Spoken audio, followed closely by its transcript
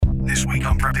week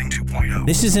on Prepping 2.0.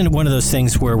 This isn't one of those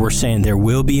things where we're saying there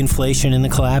will be inflation in the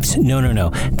collapse. No.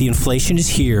 The inflation is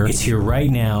here. It's here right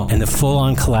now, and the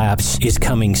full-on collapse is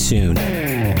coming soon.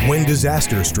 When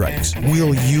disaster strikes,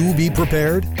 will you be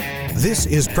prepared? This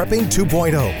is Prepping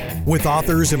 2.0 with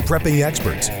authors and prepping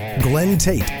experts Glenn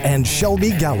Tate and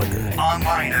Shelby Gallagher.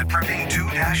 Online at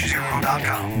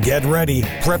prepping2-0.com. Get ready.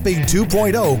 Prepping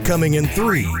 2.0 coming in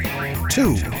 3,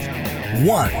 2,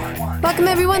 1. Welcome,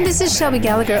 everyone. This is Shelby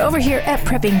Gallagher over here at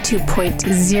Prepping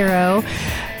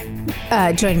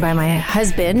 2.0, joined by my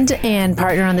husband and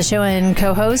partner on the show and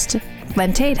co-host,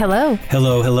 Glenn Tate. Hello.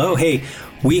 Hello. Hey,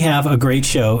 we have a great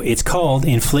show. It's called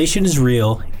Inflation is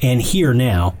Real and Here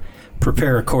Now.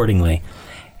 Prepare accordingly.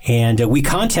 And we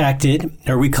collected,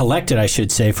 I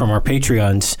should say, from our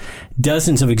Patreons,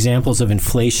 dozens of examples of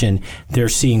inflation they're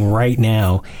seeing right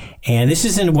now. And this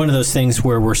isn't one of those things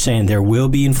where we're saying there will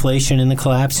be inflation in the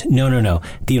collapse. No.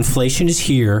 The inflation is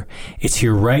here. It's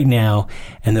here right now.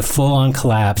 And the full-on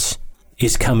collapse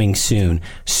is coming soon.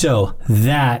 So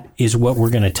that is what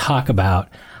we're going to talk about.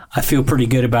 I feel pretty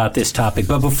good about this topic.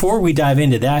 But before we dive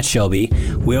into that, Shelby,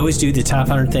 we always do the top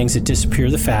 100 things that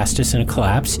disappear the fastest in a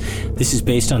collapse. This is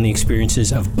based on the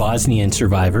experiences of Bosnian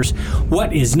survivors.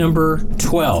 What is number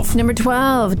 12? Number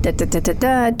 12,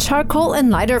 charcoal and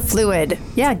lighter fluid.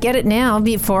 Yeah, get it now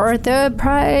before the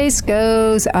price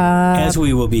goes up. As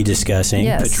we will be discussing,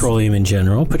 yes. Petroleum in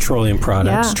general, petroleum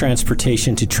products,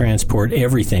 transportation to transport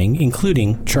everything,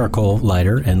 including charcoal,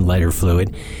 lighter, and lighter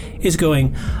fluid, is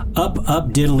going up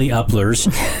diddly upplers,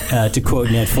 to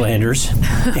quote Ned Flanders.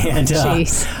 And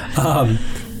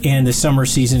and the summer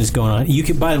season is going on. You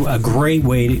could buy a great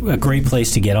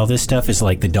place to get all this stuff is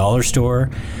like the dollar store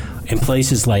and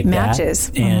places like Matches.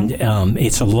 that. And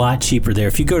it's a lot cheaper there.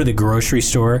 If you go to the grocery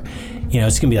store,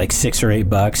 it's going to be like $6 or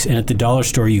 $8. And at the dollar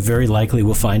store, you very likely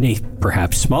will find a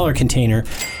perhaps smaller container.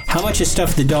 How much is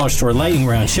stuff at the dollar store? Lightning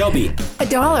round. Shelby.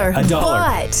 $1.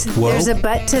 But Whoa. there's a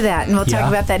but to that, and we'll talk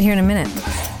about that here in a minute.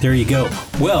 There you go.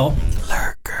 Well,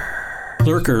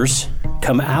 lurkers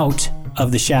come out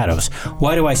of the shadows.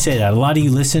 Why do I say that? A lot of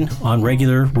you listen on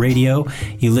regular radio.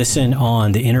 You listen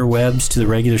on the interwebs to the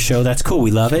regular show. That's cool.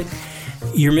 We love it.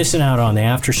 You're missing out on the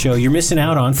after show. You're missing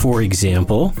out on, for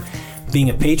example, being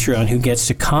a Patreon who gets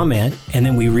to comment, and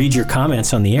then we read your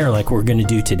comments on the air like we're going to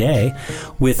do today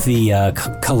with the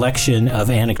collection of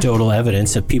anecdotal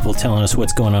evidence of people telling us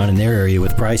what's going on in their area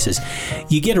with prices.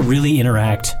 You get to really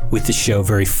interact with the show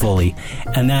very fully,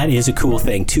 and that is a cool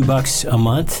thing. $2 a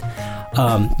month.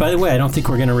 By the way, I don't think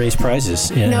we're going to raise prices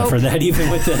for that, even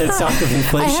with the talk of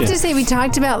inflation. I have to say, we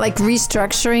talked about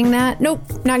restructuring that. Nope,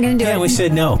 not going to do it. Yeah, we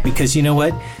said no, because you know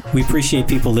what? We appreciate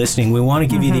people listening. We want to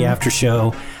give you the after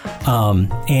show,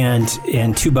 and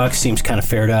 $2 seems kind of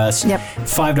fair to us. Yep.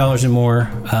 $5 or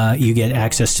more, you get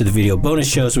access to the video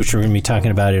bonus shows, which we're going to be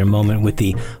talking about in a moment, with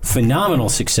the phenomenal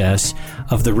success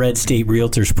of the Red State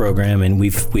Realtors program. And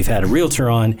we've had a realtor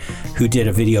on who did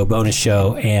a video bonus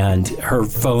show, and her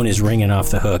phone is ringing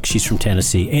off the hook. She's from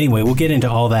Tennessee. Anyway, we'll get into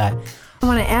all that. I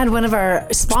want to add one of our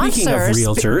sponsors. Speaking of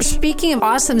realtors. Speaking of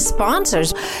awesome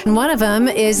sponsors, one of them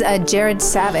is Jared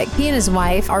Savick. He and his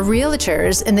wife are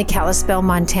realtors in the Kalispell,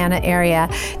 Montana area.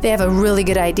 They have a really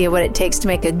good idea what it takes to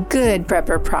make a good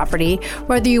prepper property.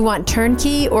 Whether you want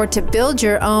turnkey or to build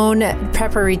your own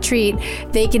prepper retreat,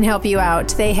 they can help you out.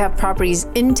 They have properties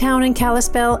in town in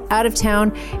Kalispell, out of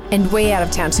town, and way out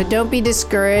of town. So don't be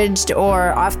discouraged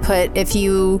or off-put if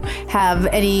you have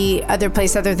any other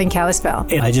place other than Kalispell.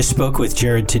 I just spoke with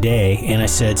Jared today, and I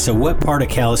said, so what part of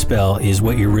Kalispell is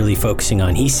what you're really focusing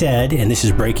on? He said, and this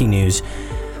is breaking news,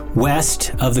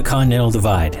 west of the Continental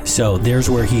Divide. So there's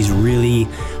where he's really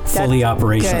fully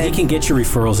operational. Good. He can get your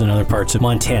referrals in other parts of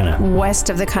Montana. West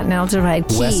of the Continental Divide.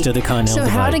 Key. West of the Continental Divide.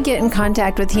 So how to get in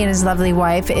contact with he and his lovely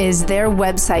wife is their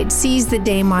website, Seize the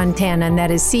Day Montana, and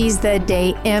that is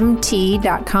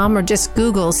seizethedaymt.com, or just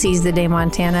Google Seize the Day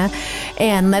Montana,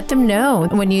 and let them know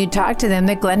when you talk to them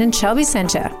that Glenn and Shelby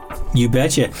sent you. You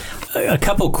betcha. A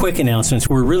couple quick announcements.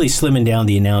 We're really slimming down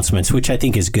the announcements, which I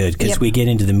think is good because we get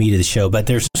into the meat of the show, but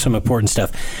there's some important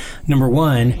stuff. Number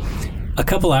one, a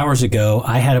couple hours ago,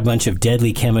 I had a bunch of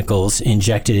deadly chemicals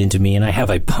injected into me, and I have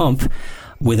a pump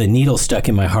with a needle stuck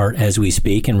in my heart as we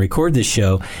speak and record this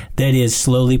show that is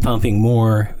slowly pumping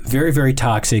more very, very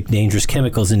toxic, dangerous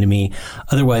chemicals into me,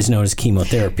 otherwise known as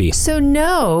chemotherapy. So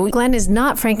no, Glenn is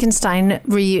not Frankenstein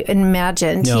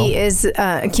reimagined. No. He is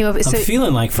chemo. I'm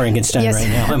feeling like Frankenstein right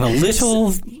now. I'm a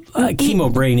little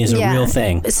chemo brain is a real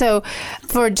thing. So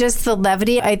for just the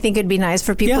levity, I think it'd be nice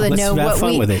for people to know have what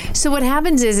fun with it. So what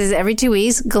happens is every 2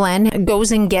 weeks, Glenn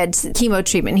goes and gets chemo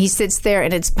treatment. He sits there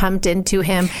and it's pumped into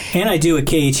him. And I do a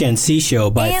KHNC show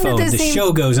by phone. The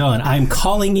show goes on. I'm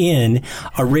calling in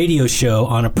a radio show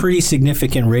on a pretty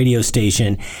significant radio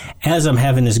station as I'm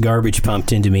having this garbage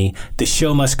pumped into me. The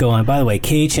show must go on. By the way,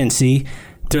 KHNC,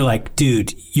 they're like,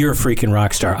 dude, you're a freaking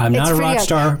rock star. I'm not a rock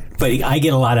star, but I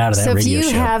get a lot out of that radio show. So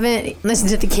if you haven't listened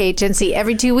to the KHNC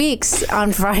every 2 weeks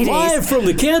on Fridays. Live from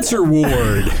the cancer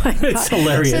ward. It's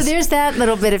hilarious. So there's that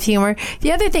little bit of humor.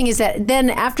 The other thing is that then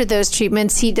after those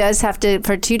treatments, he does have to,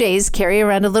 for 2 days, carry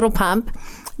around a little pump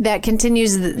that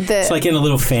continues the... It's like in a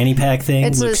little fanny pack thing.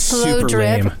 It's a slow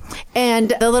drip. Lame.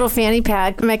 And the little fanny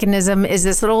pack mechanism is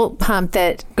this little pump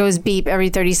that goes beep every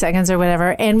 30 seconds or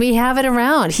whatever. And we have it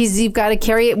around. You've got to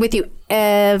carry it with you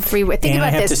everywhere. Think about this.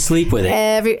 And I have to sleep with it.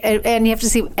 And you have to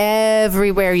sleep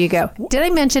everywhere you go. Did I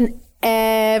mention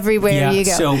everywhere you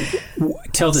go? So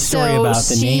tell the story about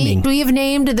the naming. We have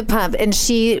named the pump, and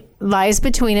she lies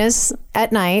between us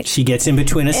at night. She gets in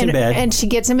between us in bed. And she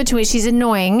gets in between. She's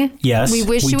annoying. Yes. We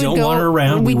wish she would go. We don't want her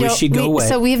around. We wish she'd go away.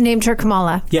 So we have named her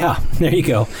Kamala. Yeah, there you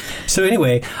go. So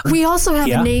anyway. We also have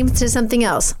a name to something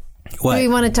else. What? Do we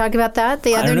want to talk about that?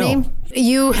 The other name?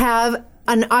 You have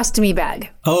an ostomy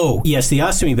bag. Oh, yes, the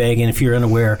ostomy bag. And if you're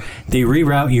unaware, they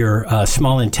reroute your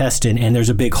small intestine, and there's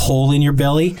a big hole in your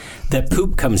belly that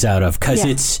poop comes out of because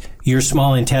it's your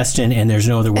small intestine and there's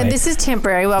no other way. And this is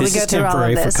temporary while we go through all of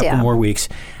this. This is temporary for a couple more weeks.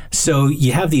 So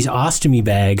you have these ostomy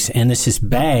bags, and this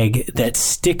bag that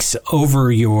sticks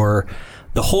over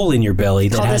the hole in your belly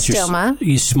that has your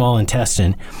small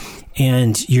intestine.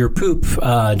 And your poop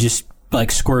just like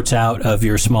squirts out of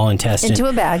your small intestine into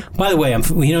a bag. By the way,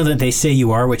 you know that they say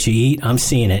you are what you eat. I'm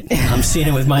seeing it. I'm seeing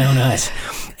it with my own eyes.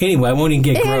 Anyway, I won't even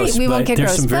get gross. We won't get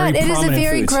gross, but it is a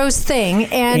very gross thing,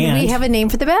 and we have a name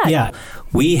for the bag. Yeah,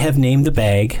 we have named the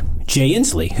bag Jay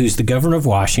Inslee, who's the governor of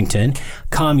Washington,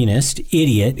 communist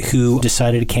idiot who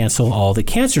decided to cancel all the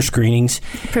cancer screenings,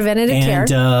 preventative care,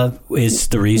 and is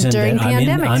the reason that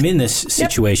I'm in this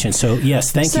situation. Yep. So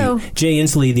yes, thank you, Jay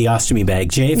Inslee, the ostomy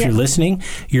bag. Jay, if you're listening,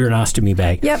 you're an ostomy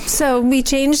bag. Yep. So we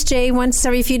changed Jay once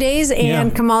every few days,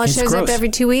 and Kamala shows up every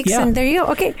 2 weeks, and there you go.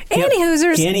 Okay,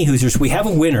 Annie Hoosers. We have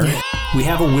a winner. We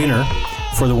have a winner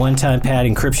for the one-time pad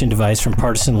encryption device from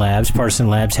Partisan Labs. Partisan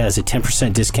Labs has a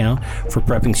 10% discount for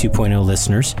Prepping 2.0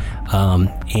 listeners.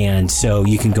 And so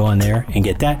you can go on there and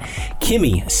get that.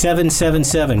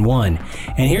 Kimmy7771.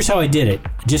 And here's how I did it.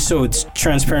 Just so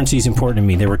transparency is important to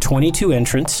me. There were 22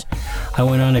 entrants. I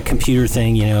went on a computer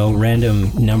thing,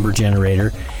 random number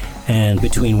generator. And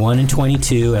between 1 and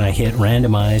 22, and I hit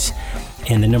randomize.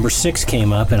 And the number 6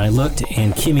 came up, and I looked,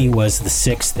 and Kimmy was the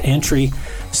 6th entry.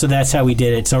 So that's how we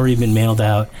did it. It's already been mailed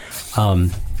out.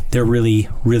 They're really,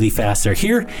 really fast. They're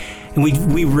here, and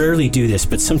we rarely do this,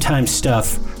 but sometimes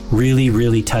stuff really,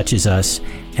 really touches us.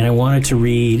 And I wanted to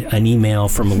read an email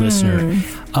from a listener.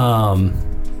 And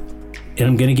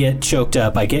I'm going to get choked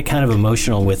up. I get kind of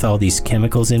emotional with all these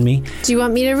chemicals in me. Do you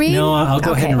want me to read? No, I'll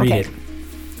go ahead and read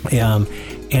it.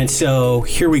 And so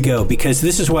here we go, because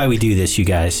this is why we do this, you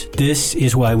guys. This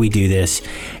is why we do this.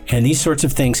 And these sorts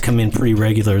of things come in pretty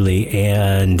regularly,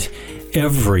 and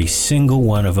every single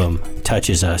one of them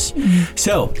touches us. Mm-hmm.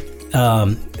 So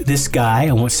this guy,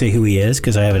 I won't say who he is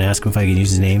because I haven't asked him if I can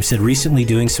use his name, said, recently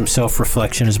doing some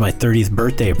self-reflection as my 30th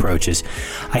birthday approaches,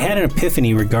 I had an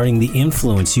epiphany regarding the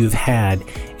influence you've had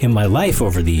in my life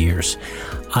over the years.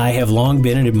 I have long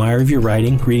been an admirer of your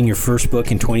writing. Reading your first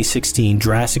book in 2016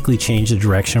 drastically changed the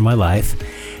direction of my life.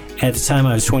 At the time,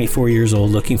 I was 24 years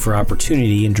old, looking for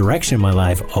opportunity and direction in my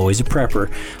life, always a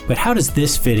prepper. But how does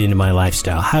this fit into my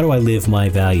lifestyle? How do I live my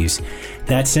values?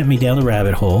 That sent me down the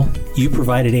rabbit hole. You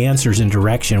provided answers and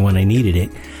direction when I needed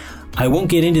it. I won't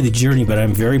get into the journey, but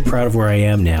I'm very proud of where I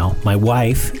am now. My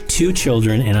wife, 2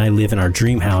 children, and I live in our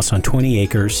dream house on 20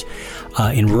 acres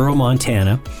in rural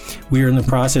Montana. We are in the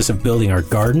process of building our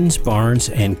gardens, barns,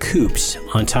 and coops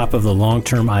on top of the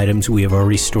long-term items we have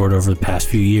already stored over the past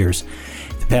few years.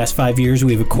 The past 5 years,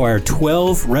 we've acquired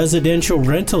 12 residential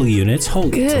rental units.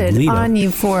 Holy Good Toledo. On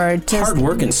you for just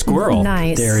hard-working squirrel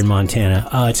there in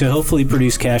Montana to hopefully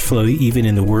produce cash flow even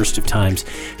in the worst of times.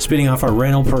 Spinning off our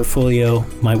rental portfolio,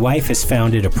 my wife has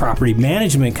founded a property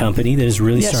management company that is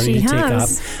really starting to take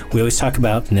off. We always talk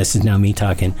about, and this is now me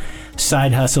talking,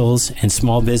 side hustles and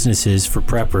small businesses for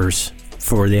preppers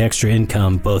for the extra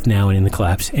income, both now and in the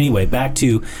collapse. Anyway, back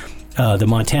to the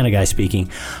Montana guy speaking.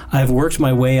 I've worked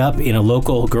my way up in a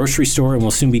local grocery store and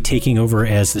will soon be taking over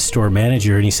as the store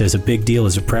manager. And he says, a big deal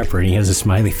as a prepper. And he has a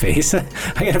smiley face. I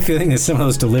got a feeling that some of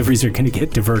those deliveries are going to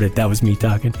get diverted. That was me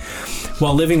talking.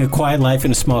 While living a quiet life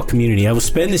in a small community, I will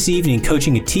spend this evening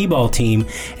coaching a t-ball team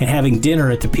and having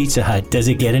dinner at the Pizza Hut. Does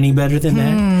it get any better than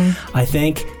that? I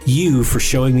thank you for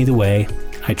showing me the way.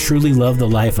 I truly love the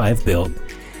life I've built.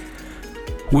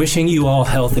 Wishing you all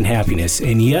health and happiness.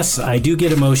 And yes, I do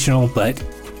get emotional, but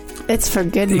it's for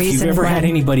good reason. If you've ever had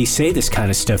anybody say this kind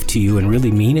of stuff to you and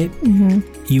really mean it,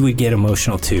 you would get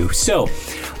emotional too. So,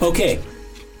 okay,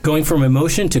 going from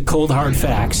emotion to cold hard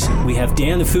facts, we have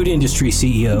Dan, the food industry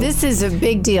CEO. This is a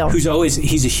big deal.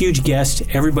 He's a huge guest.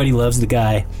 Everybody loves the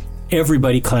guy.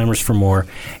 Everybody clamors for more.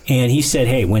 And he said,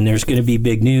 hey, when there's going to be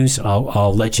big news,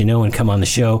 I'll let you know and come on the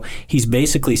show. He's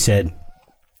basically said,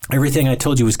 everything I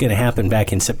told you was going to happen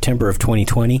back in September of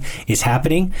 2020 is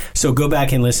happening. So go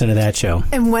back and listen to that show.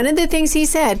 And one of the things he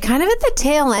said, kind of at the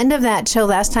tail end of that show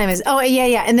last time, is,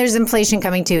 and there's inflation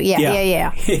coming too.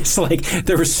 Yeah. It's like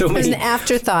there were so many. It was an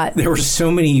afterthought. There were so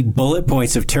many bullet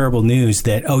points of terrible news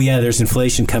that, there's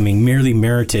inflation coming, merely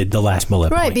merited the last bullet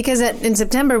point. Right, because in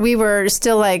September we were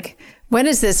still like, when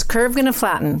is this curve going to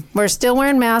flatten? We're still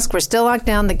wearing masks. We're still locked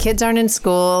down. The kids aren't in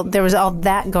school. There was all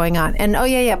that going on. And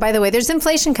by the way, there's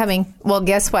inflation coming. Well,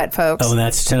 guess what, folks? Oh, and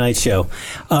that's tonight's show.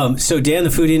 So Dan, the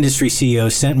food industry CEO,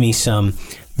 sent me some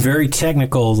very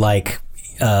technical,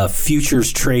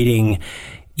 futures trading,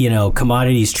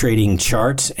 commodities trading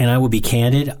charts. And I will be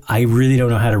candid, I really don't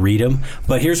know how to read them.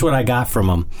 But here's what I got from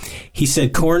him. He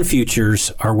said corn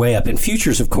futures are way up. And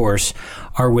futures, of course,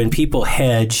 are when people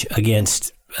hedge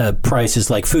against prices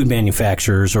like food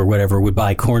manufacturers or whatever would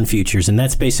buy corn futures. And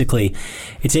that's basically,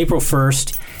 it's April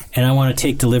 1st, and I want to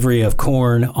take delivery of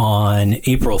corn on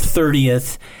April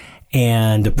 30th,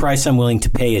 and the price I'm willing to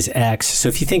pay is X. So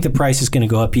if you think the price is going to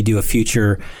go up, you do a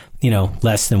future,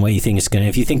 less than what you think it's going to.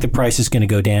 If you think the price is going to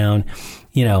go down,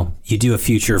 you do a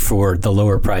future for the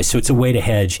lower price. So it's a way to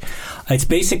hedge. It's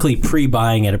basically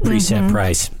pre-buying at a preset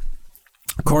price.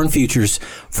 Corn futures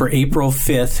for April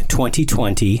 5th,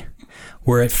 2020,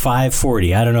 we're at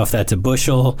 540. I don't know if that's a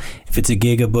bushel, if it's a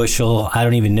gigabushel. I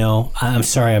don't even know. I'm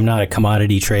sorry, I'm not a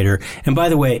commodity trader. And by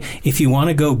the way, if you want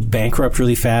to go bankrupt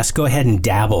really fast, go ahead and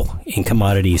dabble in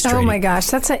commodities trading. Oh my gosh,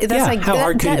 how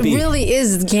hard could it be? That really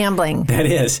is gambling. That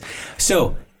is.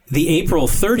 So the April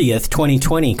 30th,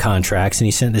 2020 contracts, and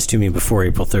he sent this to me before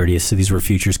April 30th, so these were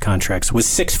futures contracts, was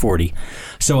 640.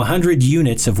 So 100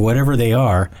 units of whatever they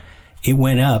are, it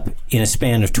went up in a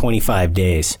span of 25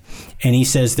 days. And he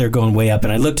says they're going way up.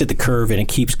 And I looked at the curve and it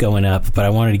keeps going up, but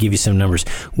I wanted to give you some numbers.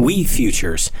 Wheat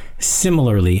futures,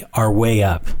 similarly, are way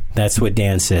up. That's what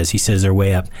Dan says. He says they're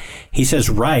way up. He says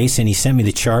rice, and he sent me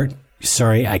the chart.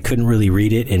 Sorry, I couldn't really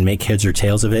read it and make heads or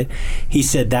tails of it. He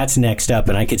said that's next up.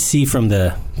 And I could see from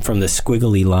the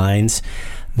squiggly lines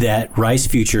that rice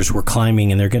futures were climbing,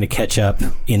 and they're going to catch up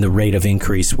in the rate of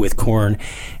increase with corn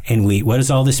and wheat. What does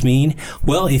all this mean?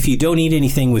 Well, if you don't eat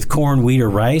anything with corn, wheat, or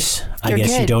rice, I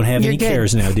guess you don't have any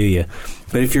cares now, do you?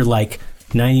 But if you're like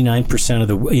 99% of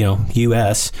the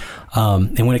U.S.,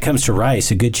 and when it comes to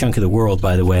rice, a good chunk of the world,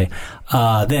 by the way,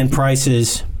 then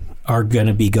prices are going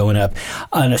to be going up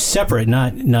on a separate,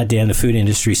 not Dan, the food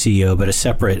industry CEO, but a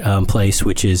separate place,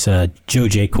 which is Joe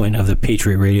Jaquin of the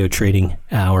Patriot Radio Trading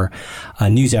Hour,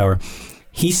 News Hour.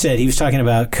 He said, he was talking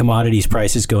about commodities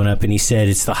prices going up, and he said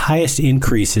it's the highest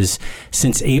increases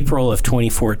since April of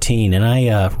 2014. And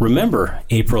I remember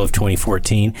April of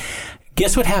 2014.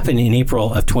 Guess what happened in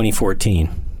April of 2014?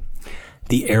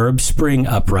 The Arab Spring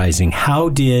uprising. How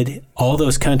did all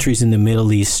those countries in the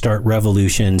Middle East start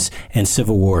revolutions and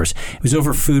civil wars? It was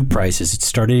over food prices. It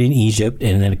started in Egypt,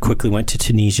 and then it quickly went to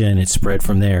Tunisia, and it spread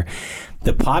from there.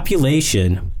 The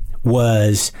population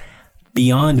was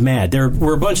beyond mad. There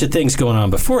were a bunch of things going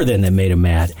on before then that made them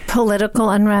mad. Political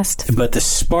unrest. But the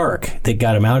spark that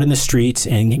got them out in the streets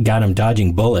and got them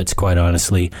dodging bullets, quite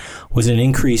honestly, was an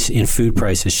increase in food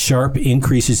prices. Sharp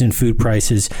increases in food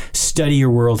prices. Study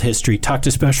your world history. Talk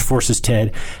to Special Forces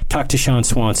Ted. Talk to Sean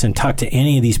Swanson. Talk to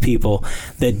any of these people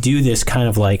that do this kind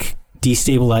of like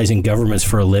destabilizing governments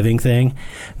for a living thing.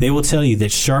 They will tell you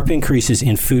that sharp increases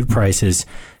in food prices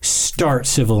start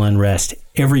civil unrest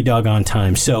every doggone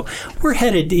time. So we're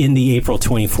headed in the April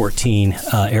 2014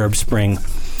 Arab Spring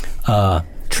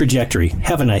trajectory.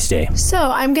 Have a nice day. So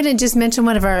I'm going to just mention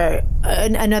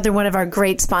another one of our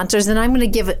great sponsors, and I'm going to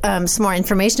give some more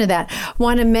information to that.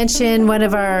 Want to mention one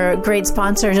of our great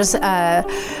sponsors,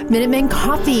 Minutemen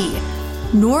Coffee.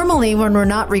 Normally, when we're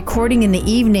not recording in the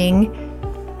evening,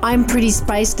 I'm pretty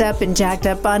spiced up and jacked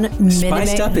up on Minute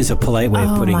Spiced up is a polite way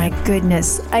of putting Oh my it.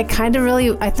 goodness. I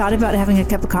thought about having a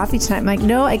cup of coffee tonight. I'm like,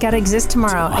 no, I got to exist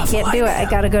tomorrow. I can't do it. I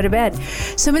got to go to bed.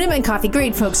 So Minute Maid Coffee,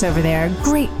 great folks over there.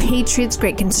 Great patriots,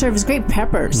 great conservatives, great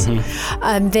peppers.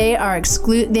 They are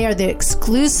the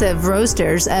exclusive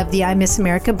roasters of the I Miss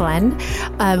America blend.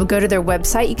 Go to their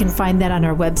website. You can find that on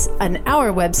our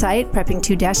website,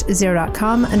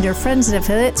 prepping2-0.com, under Friends and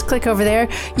Affiliates. Click over there.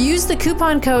 Use the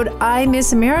coupon code I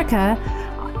Miss America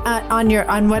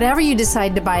on whatever you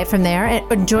decide to buy from there,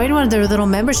 and join one of their little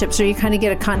memberships, so you kind of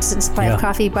get a constant supply of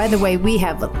coffee. By the way, we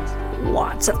have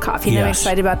lots of coffee, and I'm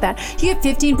excited about that. You get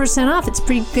 15% off. It's a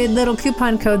pretty good little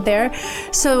coupon code there.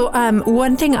 So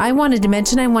one thing I wanted to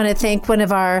mention, I want to thank one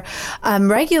of our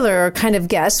regular kind of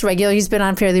guests, he's been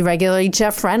on fairly regularly,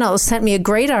 Jeff Reynolds, sent me a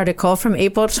great article from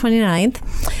April 29th,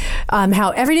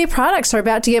 how everyday products are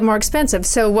about to get more expensive.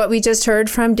 So what we just heard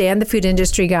from Dan, the food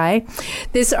industry guy,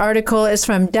 this article is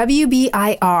from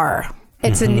WBIR.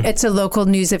 It's a local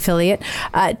news affiliate.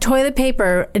 Toilet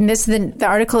paper, and the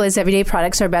article is everyday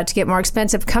products are about to get more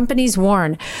expensive. Companies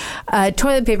warn.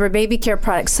 Toilet paper, baby care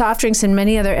products, soft drinks, and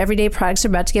many other everyday products are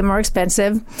about to get more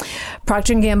expensive.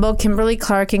 Procter & Gamble,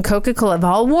 Kimberly-Clark, and Coca-Cola have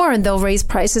all warned they'll raise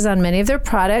prices on many of their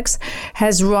products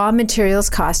as raw materials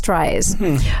cost rise.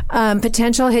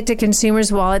 Potential hit to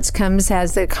consumers' wallets comes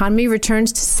as the economy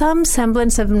returns to some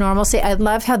semblance of normalcy. I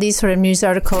love how these sort of news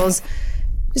articles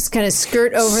just kind of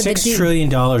skirt over $6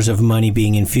 trillion of money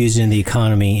being infused in the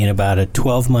economy in about a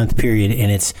 12-month period, and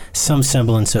it's some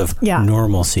semblance of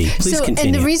normalcy. Please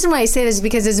continue. And the reason why I say this is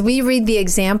because as we read the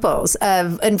examples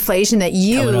of inflation that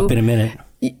coming up in a minute,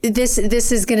 this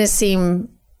is going to seem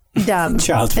dumb. It's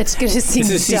going to seem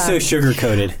dumb. This is so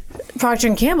sugar-coated. Procter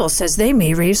 & Gamble says they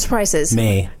may raise prices.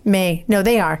 May. No,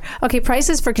 they are. Okay,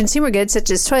 prices for consumer goods such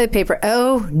as toilet paper,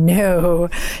 oh no,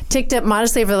 ticked up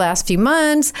modestly over the last few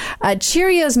months.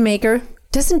 Cheerios maker,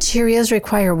 doesn't Cheerios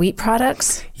require wheat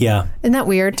products? Yeah. Isn't that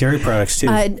weird? Dairy products too,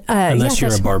 unless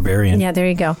you're a barbarian. Yeah, there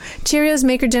you go. Cheerios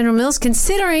maker General Mills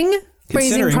considering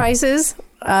raising prices.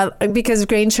 Because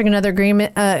grain, sugar, and other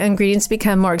ingredients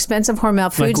become more expensive.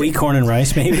 Hormel Foods. Like wheat, corn, and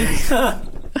rice, maybe?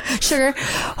 Sugar.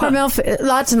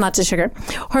 Lots and lots of sugar.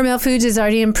 Hormel Foods has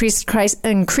already increased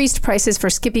prices for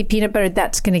Skippy peanut butter.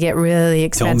 That's going to get really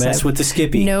expensive. Don't mess with the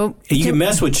Skippy. Nope. You can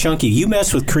mess with Chunky. You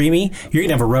mess with Creamy, you're going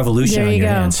to have a revolution on your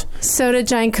hands. Soda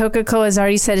giant Coca-Cola has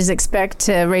already said is expect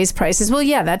to raise prices. Well,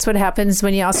 yeah, that's what happens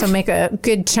when you also make a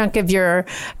good chunk of your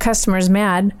customers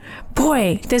mad.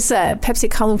 Boy, this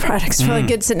Pepsi-Cola product is really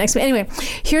good sitting next to me. Anyway,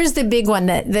 here's the big one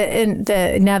now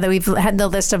that we've had the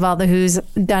list of all the who's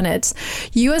done it.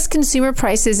 U.S. consumer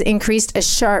prices increased a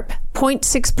sharp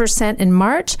 0.6% in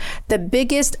March, the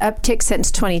biggest uptick since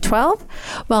 2012,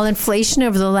 while inflation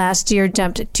over the last year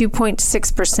jumped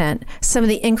 2.6%. Some of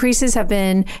the increases have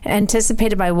been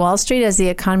anticipated by Wall Street as the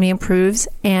economy improves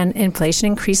and inflation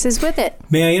increases with it.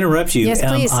 May I interrupt you? Yes,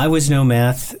 please. I was no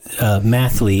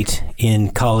mathlete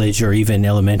in college or even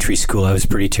elementary school. I was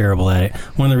pretty terrible at it.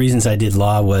 One of the reasons I did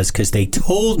law was because they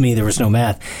told me there was no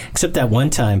math, except that one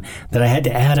time that I had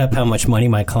to add up how much money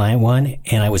my client won,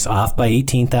 and I was off by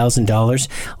 $18,000.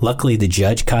 Luckily, the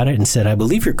judge caught it and said, I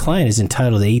believe your client is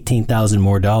entitled to $18,000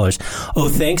 more. Oh,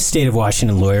 thanks, State of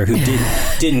Washington lawyer who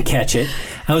didn't catch it.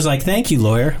 I was like, thank you,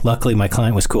 lawyer. Luckily, my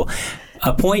client was cool.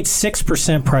 A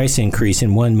 0.6% price increase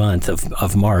in 1 month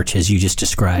of March, as you just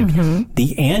described.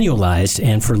 The annualized,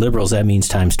 and for liberals, that means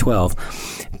times 12,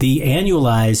 the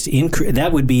annualized increase,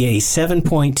 that would be a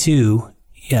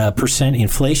 7.2%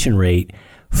 inflation rate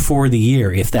for the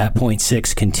year if that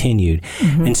 0.6 continued.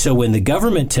 And so when the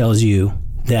government tells you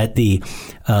that the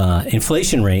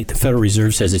inflation rate, the Federal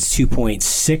Reserve says it's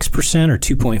 2.6% or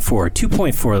 2.4,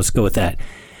 2.4, let's go with that.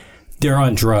 They're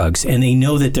on drugs, and they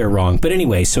know that they're wrong. But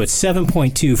anyway, so it's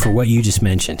 7.2 for what you just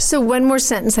mentioned. So one more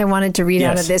sentence I wanted to read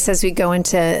out of this as we go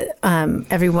into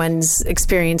everyone's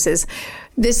experiences.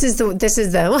 This is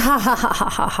the ha ha ha ha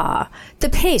ha ha. The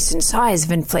pace and size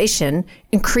of inflation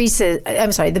increases.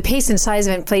 I'm sorry. The pace and size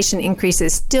of inflation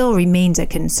increases still remains a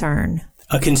concern.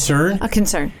 A concern? A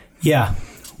concern. Yeah.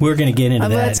 We're going to get into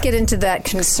that. Let's get into that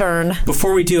concern.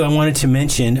 Before we do, I wanted to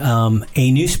mention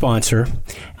a new sponsor,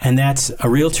 and that's a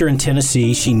realtor in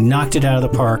Tennessee. She knocked it out of the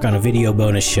park on a video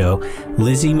bonus show,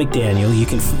 Lizzie McDaniel. You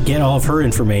can get all of her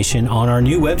information on our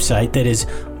new website that is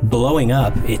blowing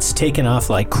up. It's taken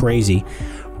off like crazy.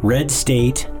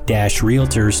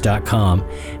 redstate-realtors.com.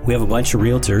 We have a bunch of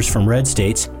realtors from red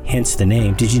states, hence the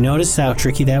name. Did you notice how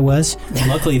tricky that was?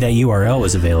 Luckily, that URL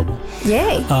was available.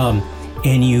 Yay.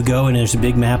 And you go and there's a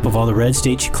big map of all the red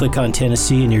states. You click on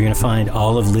Tennessee and you're going to find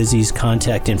all of Lizzie's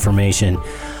contact information.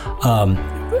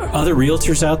 other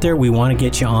realtors out there, we want to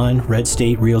get you on Red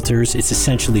State Realtors. It's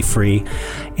essentially free.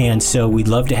 And so we'd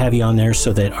love to have you on there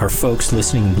so that our folks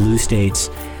listening in blue states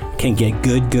can get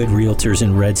good realtors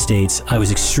in red states. I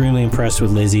was extremely impressed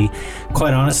with Lizzie.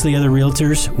 Quite honestly, other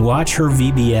realtors, watch her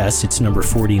VBS. It's number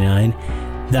 49.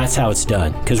 That's how it's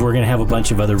done, because we're going to have a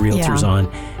bunch of other realtors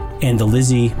on. And the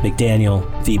Lizzie McDaniel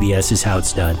VBS is how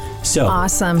it's done. So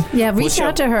awesome. Yeah, reach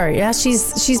out to her. Yeah,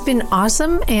 she's been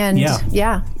awesome, and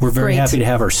we're very happy to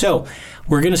have her. So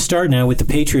we're going to start now with the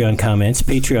Patreon comments.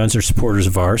 Patreons are supporters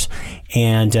of ours,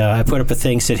 and I put up a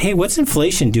thing, said, "Hey, what's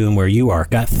inflation doing where you are?"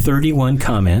 Got 31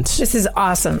 comments. This is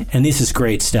awesome, and this is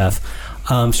great stuff.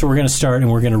 So we're going to start,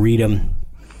 and we're going to read them.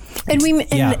 And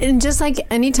and just like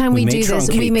anytime we do this,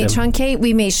 we may truncate,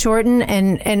 we may shorten,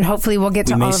 and hopefully we'll get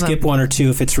to all of them. We may skip one or two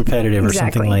if it's repetitive or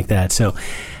something like that. So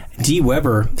D.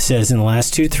 Weber says in the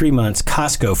last 2 to 3 months,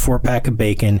 Costco 4-pack of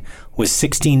bacon was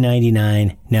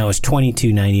 $16.99. Now it's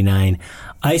 $22.99.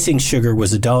 Icing sugar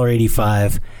was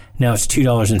 $1.85. Now it's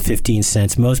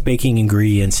 $2.15. Most baking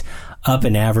ingredients up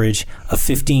an average of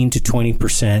 15 to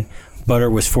 20%.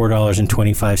 Butter was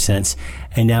 $4.25,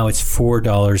 and now it's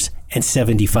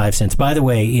 $4.75. By the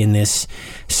way, in this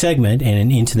segment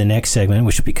and into the next segment,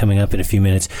 which will be coming up in a few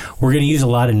minutes, we're going to use a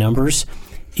lot of numbers.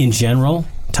 In general,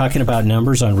 talking about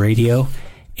numbers on radio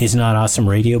is not awesome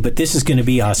radio, but this is going to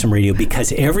be awesome radio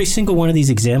because every single one of these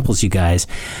examples, you guys,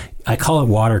 I call it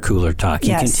water cooler talk.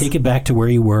 You can take it back to where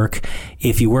you work.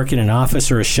 If you work in an office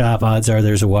or a shop, odds are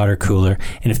there's a water cooler.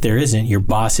 And if there isn't, your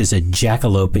boss is a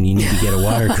jackalope and you need to get a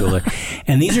water cooler.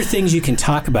 And these are things you can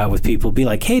talk about with people. Be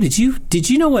like, hey, did you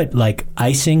know what like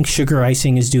sugar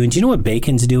icing is doing? Do you know what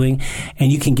bacon's doing?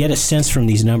 And you can get a sense from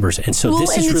these numbers. And so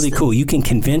this is really cool. You can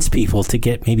convince people to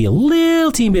get maybe a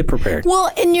little teeny bit prepared.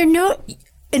 Well, and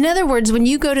in other words, when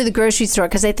you go to the grocery store,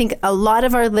 because I think a lot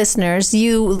of our listeners,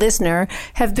 you listener,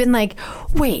 have been like,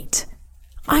 wait,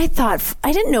 I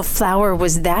didn't know flour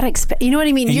was that expensive. You know what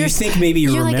I mean? And you think maybe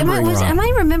you're remembering wrong. Am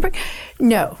I remembering?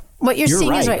 No. What you're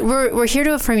seeing is right. We're here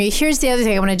to affirm you. Here's the other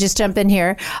thing. I want to just jump in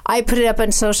here. I put it up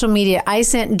on social media. I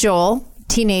sent Joel,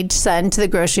 teenage son, to the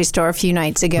grocery store a few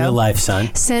nights ago. Real life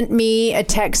son. Sent me a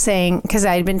text saying, because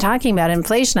I had been talking about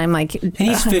inflation, I'm like... And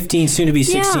he's 15, soon to be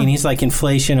 16. Yeah. He's like,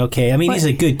 inflation, okay. I mean, he's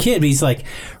a good kid, but he's like,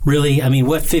 really? I mean,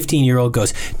 what 15-year-old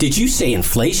goes, did you say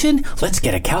inflation? Let's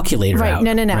get a calculator out.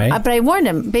 No. Right? But I warned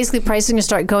him, basically pricing to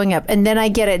start going up. And then I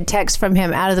get a text from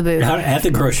him out of the booth. At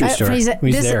the grocery store. He's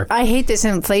there. I hate this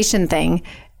inflation thing.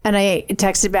 And I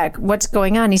texted back, what's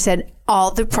going on? He said,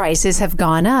 all the prices have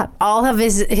gone up. All of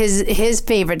his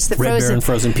favorites, the Red Baron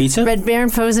frozen pizza? Red Baron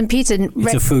frozen pizza.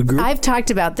 It's a food group? I've talked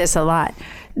about this a lot.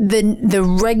 The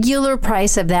regular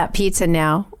price of that pizza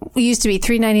now used to be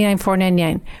 $3.99,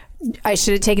 $4.99. I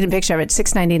should have taken a picture of it,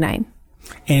 $6.99.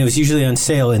 And it was usually on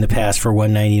sale in the past for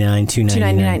 $1.99,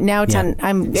 $2.99. Now it's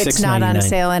it's not on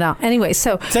sale at all. Anyway,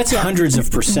 so that's hundreds of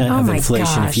percent of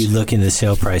inflation if you look into the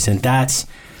sale price, and that's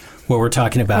what we're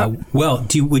talking about. Well,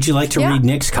 would you like to read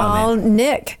Nick's comment?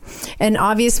 Nick. An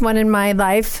obvious one in my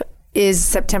life is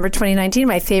September 2019.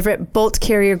 My favorite Bolt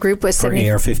carrier group was for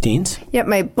AR-15s? Yep,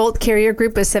 my Bolt carrier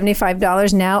group was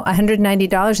 $75, now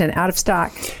 $190 and out of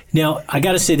stock. Now, I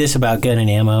got to say this about gun and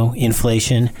ammo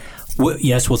inflation.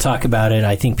 Yes, we'll talk about it.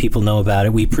 I think people know about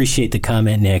it. We appreciate the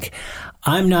comment, Nick.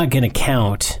 I'm not going to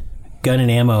count gun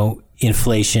and ammo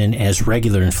inflation as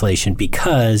regular inflation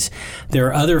because there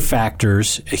are other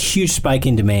factors, a huge spike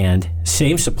in demand,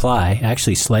 same supply,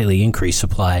 actually slightly increased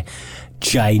supply,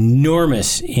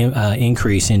 ginormous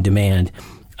increase in demand.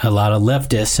 A lot of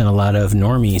leftists and a lot of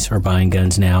normies are buying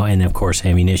guns now, and of course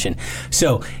ammunition.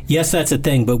 So yes, that's a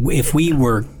thing, but if we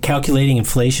were calculating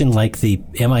inflation like the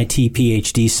MIT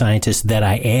PhD scientist that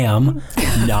I am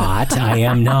not,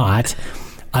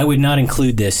 I would not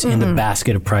include this in the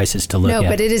basket of prices to look at. No,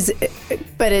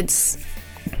 but it's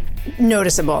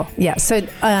noticeable. Yeah. So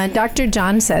Dr.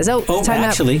 John says, we're going to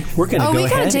go ahead. We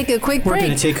got to take a quick break. We're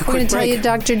going to take a quick break. We're going to tell you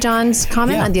Dr. John's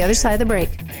comment on the other side of the break.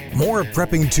 More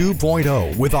Prepping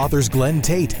 2.0 with authors Glenn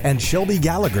Tate and Shelby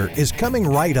Gallagher is coming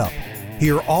right up.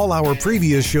 Hear all our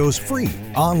previous shows free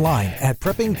online at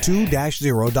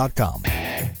prepping2-0.com.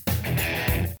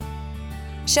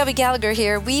 Shelby Gallagher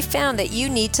here. We found that you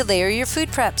need to layer your food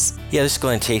preps. Yeah, this is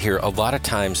Glenn Tate here. A lot of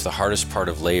times the hardest part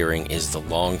of layering is the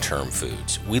long-term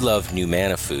foods. We love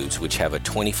Numana foods, which have a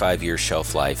 25-year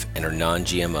shelf life and are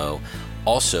non-GMO.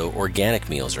 Also, organic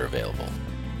meals are available.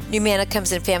 Numana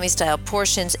comes in family-style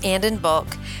portions and in bulk.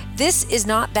 This is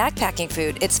not backpacking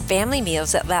food. It's family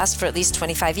meals that last for at least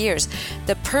 25 years.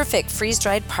 The perfect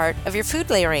freeze-dried part of your food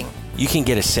layering. You can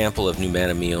get a sample of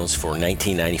Numana meals for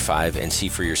 $19.95 and see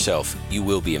for yourself. You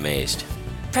will be amazed.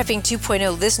 Prepping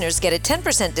 2.0 listeners get a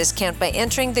 10% discount by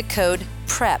entering the code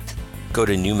PREP. Go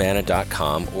to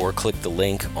newmana.com or click the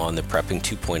link on the Prepping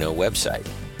 2.0 website.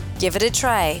 Give it a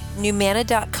try.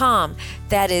 Newmana.com.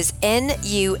 That is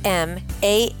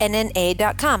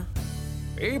NUMANNA.com.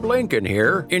 Abe Lincoln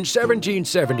here. In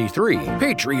 1773,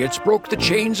 patriots broke the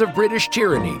chains of British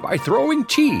tyranny by throwing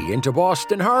tea into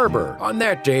Boston Harbor. On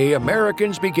that day,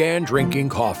 Americans began drinking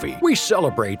coffee. We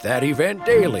celebrate that event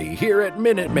daily here at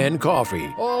Minutemen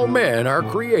Coffee. All men are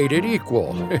created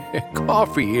equal.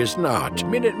 Coffee is not.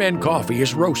 Minutemen Coffee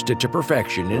is roasted to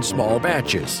perfection in small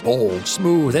batches. Bold,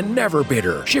 smooth, and never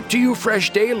bitter. Shipped to you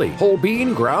fresh daily. Whole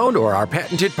bean, ground, or our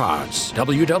patented pods.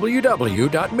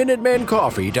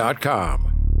 www.MinutemenCoffee.com.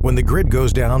 When the grid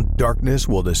goes down, darkness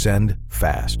will descend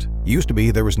fast. Used to be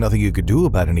there was nothing you could do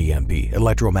about an EMP,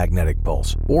 electromagnetic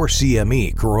pulse, or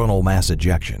CME, coronal mass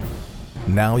ejection.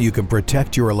 Now you can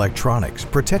protect your electronics,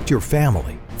 protect your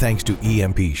family, thanks to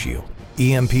EMP Shield.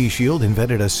 EMP Shield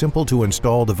invented a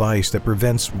simple-to-install device that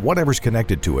prevents whatever's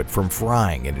connected to it from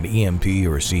frying in an EMP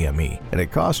or CME, and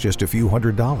it costs just a few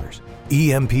 $100s.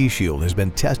 EMP Shield has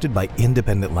been tested by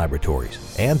independent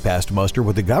laboratories and passed muster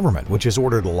with the government, which has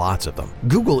ordered lots of them.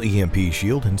 Google EMP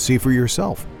Shield and see for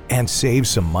yourself. And save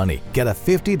some money. Get a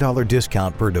 $50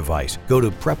 discount per device. Go to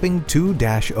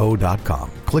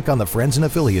prepping2-0.com. Click on the Friends and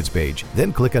Affiliates page,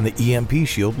 then click on the EMP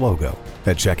Shield logo.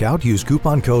 At checkout, use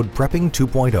coupon code PREPPING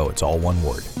 2.0. It's all one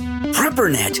word.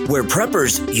 PrepperNet, where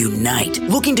preppers unite.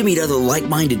 Looking to meet other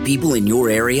like-minded people in your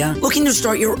area? Looking to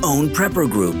start your own prepper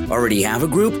group? Already have a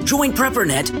group? Join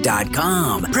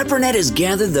PrepperNet.com. PrepperNet has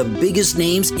gathered the biggest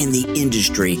names in the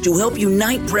industry to help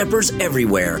unite preppers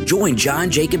everywhere. Join John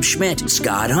Jacob Schmidt,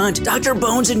 Scott Hunt, Dr.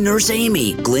 Bones and Nurse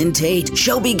Amy, Glenn Tate,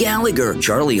 Shelby Gallagher,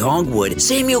 Charlie Hogwood,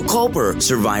 Samuel Culper,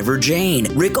 Survivor Jane,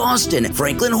 Rick Austin,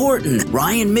 Franklin Horton,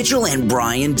 Ryan Mitchell, and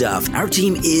Brian Duff. Our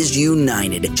team is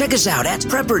united. Check us out at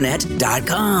PrepperNet.com.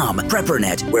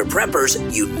 PrepperNet, where preppers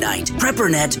unite.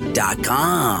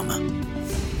 PrepperNet.com.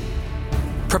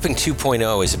 Prepping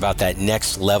 2.0 is about that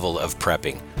next level of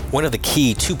prepping. One of the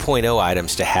key 2.0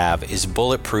 items to have is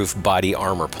bulletproof body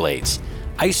armor plates.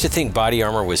 I used to think body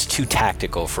armor was too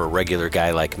tactical for a regular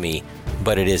guy like me,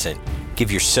 but it isn't.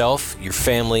 Give yourself, your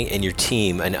family, and your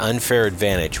team an unfair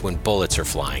advantage when bullets are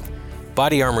flying.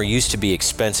 Body armor used to be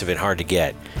expensive and hard to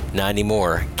get. Not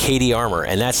anymore. KD Armor,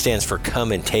 and that stands for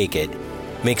Come and Take It,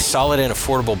 makes solid and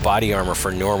affordable body armor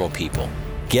for normal people.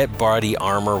 Get body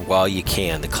armor while you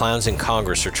can. The clowns in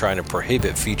Congress are trying to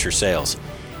prohibit future sales.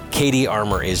 KD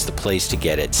Armor is the place to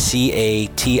get it.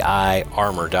 CATI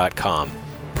armor.com.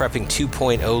 Prepping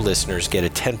 2.0 listeners get a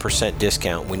 10%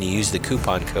 discount when you use the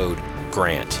coupon code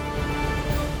GRANT.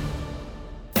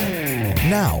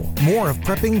 Now, more of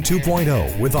Prepping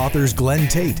 2.0 with authors Glenn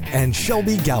Tate and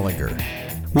Shelby Gallagher.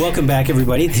 Welcome back,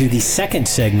 everybody, to the second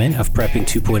segment of Prepping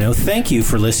 2.0. Thank you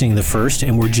for listening to the first,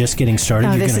 and we're just getting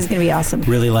started. Oh, this is going to be awesome.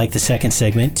 Really like the second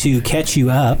segment. To catch you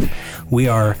up, we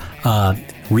are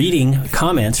reading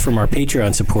comments from our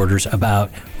Patreon supporters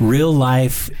about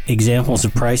real-life examples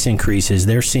of price increases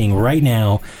they're seeing right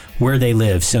now where they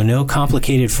live. So no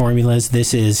complicated formulas.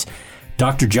 This is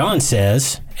Dr. John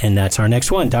says, and that's our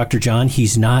next one. Dr. John,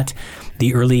 he's not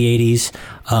the early 80s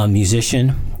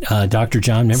musician. Dr.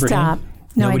 John, remember him?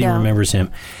 No, Nobody I don't. remembers him.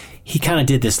 He kind of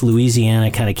did this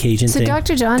Louisiana kind of Cajun thing. So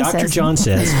Dr. John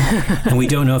says, and we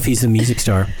don't know if he's the music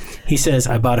star. He says,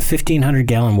 I bought a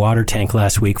 1,500-gallon water tank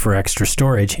last week for extra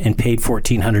storage and paid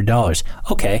 $1,400.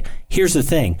 Okay, here's the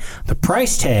thing. The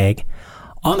price tag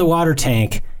on the water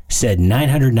tank said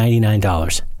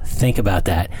 $999. Think about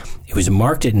that. It was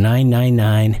marked at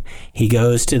 $999. He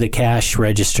goes to the cash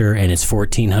register and it's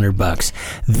 $1,400.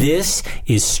 This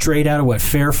is straight out of what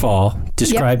Fairfall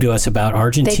described to us about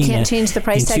Argentina. They can't change the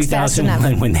price tags fast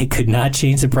enough. When they could not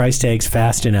change the price tags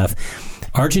fast enough.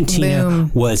 Argentina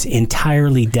was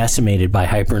entirely decimated by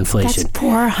hyperinflation. That's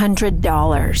 $400.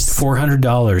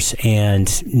 $400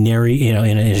 and nary,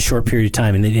 in a short period of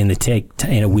time,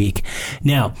 in a week.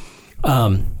 Now,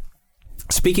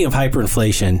 speaking of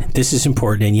hyperinflation, this is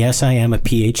important. And yes, I am a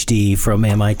PhD from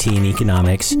MIT in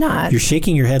economics. Not. You're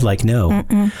shaking your head like no.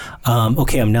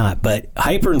 Okay, I'm not. But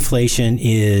hyperinflation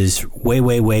is way,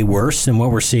 way, way worse than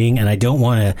what we're seeing. And I don't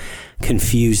want to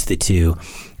confuse the two.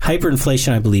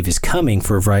 Hyperinflation, I believe, is coming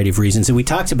for a variety of reasons. And we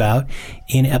talked about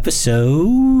in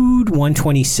episode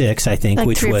 126, I think, like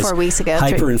which 3 or was 4 weeks ago.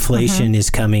 hyperinflation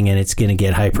is coming and it's going to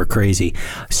get hyper crazy.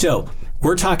 So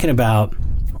we're talking about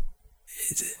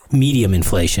medium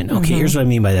inflation. Okay, here's what I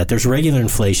mean by that. There's regular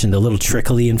inflation, the little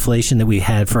trickly inflation that we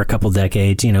had for a couple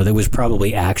decades, that was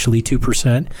probably actually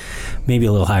 2%, maybe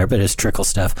a little higher, but it's trickle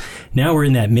stuff. Now we're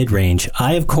in that mid-range.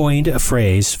 I have coined a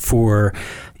phrase for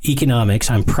economics.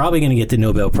 I'm probably going to get the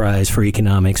Nobel Prize for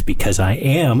economics because I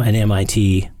am an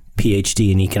MIT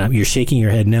PhD in economics. You're shaking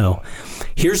your head no.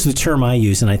 Here's the term I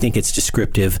use, and I think it's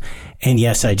descriptive. And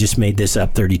yes, I just made this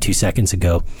up 32 seconds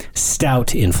ago.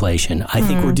 Stout inflation. I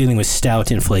think we're dealing with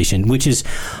stout inflation, which is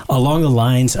along the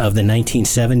lines of the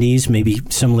 1970s. Maybe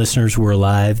some listeners were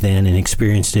alive then and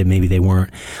experienced it. Maybe they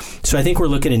weren't. So I think we're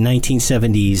looking at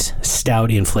 1970s stout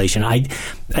inflation. I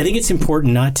think it's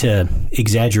important not to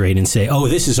exaggerate and say, oh,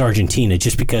 this is Argentina,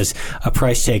 just because a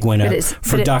price tag went up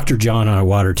for Dr. John on a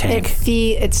water tank.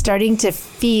 It's starting to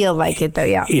feel like it, though,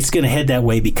 yeah. It's going to head that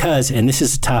way because, and this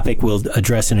is a topic we'll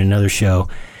address in another show,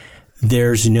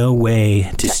 there's no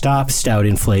way to stop stout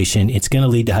inflation. It's going to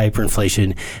lead to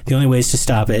hyperinflation. The only ways to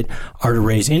stop it are to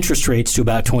raise interest rates to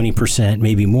about 20%,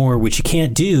 maybe more, which you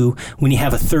can't do when you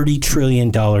have a $30 trillion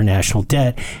national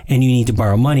debt and you need to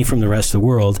borrow money from the rest of the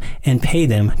world and pay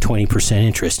them 20%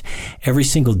 interest. Every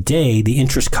single day, the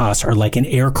interest costs are like an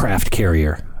aircraft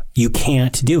carrier. You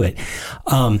can't do it.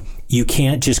 You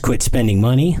can't just quit spending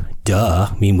money. Duh.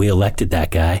 I mean, we elected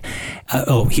that guy.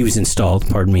 He was installed.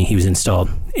 Pardon me. He was installed.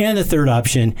 And the third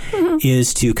option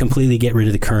is to completely get rid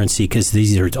of the currency because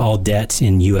these are all debts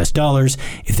in U.S. dollars.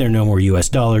 If there are no more U.S.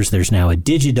 dollars, there's now a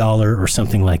digidollar or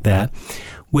something like that,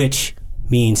 which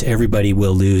means everybody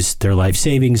will lose their life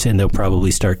savings and they'll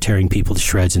probably start tearing people to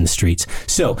shreds in the streets.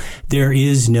 So there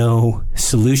is no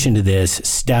solution to this.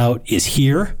 Stout is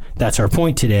here. That's our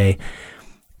point today.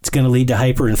 It's going to lead to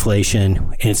hyperinflation,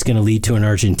 and it's going to lead to an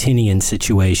Argentinian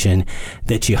situation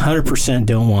that you 100%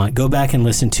 don't want. Go back and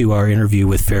listen to our interview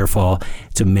with Fairfall.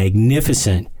 It's a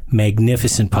magnificent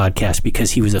podcast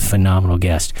because he was a phenomenal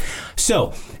guest.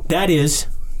 So that is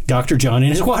Dr. John in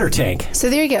his water tank.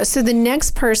 So there you go. So the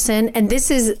next person, and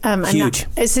this is huge.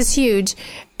 This is huge,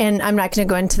 and I'm not going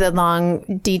to go into the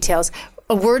long details.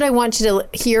 A word I want you to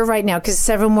hear right now, because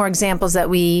several more examples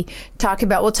that we talk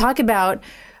about. We'll talk about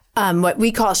what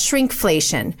we call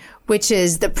shrinkflation, which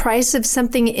is the price of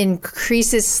something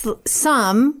increases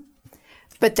some,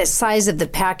 but the size of the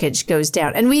package goes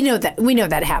down. And we know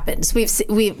that happens.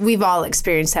 We've all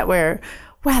experienced that where,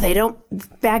 wow,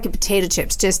 bag of potato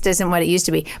chips just isn't what it used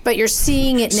to be. But you're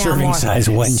seeing it now Serving more. size,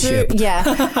 one chip. Yeah.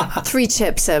 3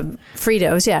 chips of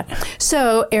Fritos, yeah.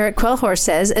 So Eric Quellhorst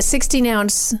says a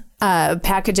 16-ounce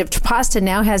package of pasta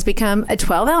now has become a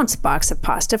 12-ounce box of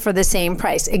pasta for the same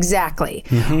price. Exactly.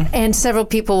 And several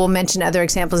people will mention other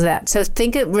examples of that. So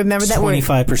remember that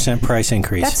 25% price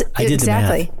increase. I did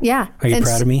exactly. the math. Yeah. Are you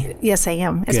proud of me? Yes, I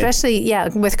am. Good. Especially,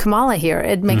 with Kamala here.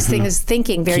 It makes things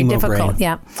thinking very Chemo difficult. brain.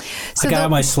 Yeah. So I got out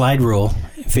my slide rule,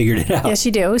 figured it out. Yes,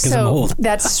 you do. Because I'm old.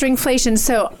 That's shrinkflation.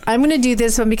 So I'm going to do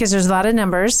this one because there's a lot of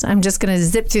numbers. I'm just going to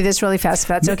zip through this really fast if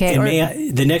that's okay.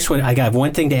 And the next one, I got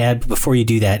one thing to add before you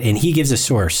do that, and he gives a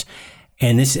source.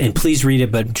 And please read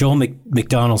it, but Joel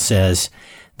McDonald says,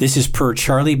 this is per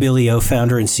Charlie Bilio,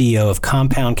 founder and CEO of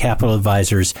Compound Capital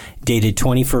Advisors, dated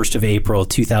 21st of April,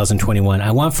 2021.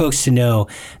 I want folks to know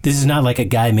this is not like a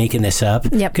guy making this up.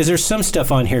 Yep. Because there's some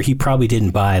stuff on here he probably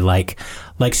didn't buy, like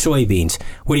soybeans.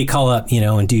 What do you call up,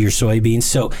 and do your soybeans?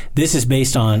 So this is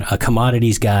based on a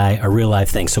commodities guy, a real life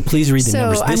thing. So please read the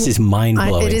numbers. This is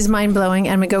mind-blowing. It is mind-blowing.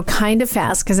 I'm going to go kind of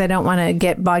fast because I don't want to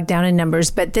get bogged down in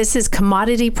numbers. But this is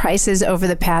commodity prices over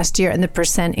the past year and the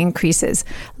percent increases.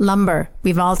 Lumber,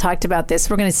 we've all talked about this.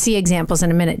 We're going to see examples in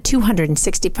a minute.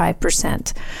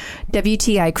 265%.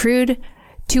 WTI crude,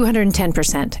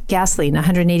 210%, gasoline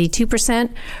 182%,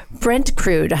 Brent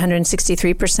crude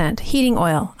 163%, heating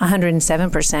oil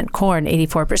 107%, corn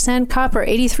 84%, copper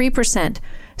 83%,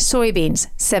 soybeans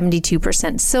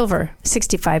 72%, silver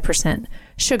 65%,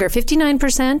 sugar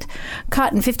 59%,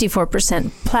 cotton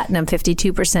 54%, platinum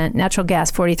 52%, natural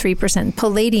gas 43%,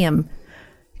 palladium.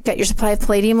 Got your supply of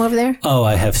palladium over there? Oh,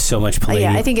 I have so much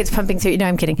palladium. Yeah, I think it's pumping through. No,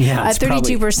 I'm kidding. Yeah,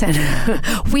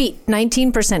 32%. Wheat,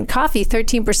 19%. Coffee,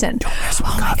 13%.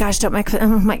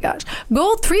 Oh my gosh.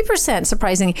 Gold, 3%,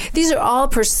 surprisingly. These are all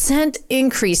percent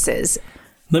increases.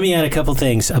 Let me add a couple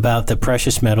things about the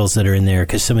precious metals that are in there,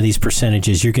 because some of these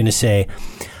percentages, you're going to say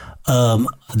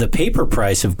the paper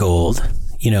price of gold,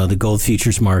 the gold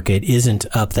futures market, isn't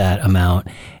up that amount,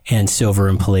 and silver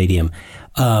and palladium.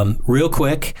 Real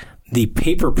quick, the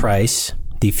paper price,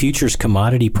 the futures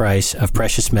commodity price of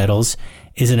precious metals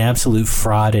is an absolute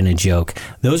fraud and a joke.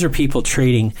 Those are people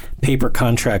trading paper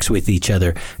contracts with each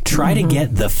other. Try to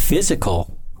get the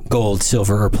physical gold,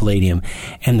 silver, or palladium,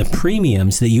 and the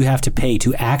premiums that you have to pay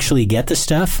to actually get the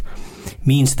stuff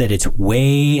means that it's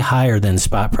way higher than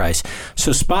spot price.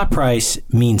 So spot price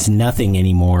means nothing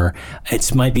anymore.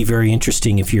 It might be very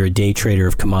interesting if you're a day trader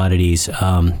of commodities.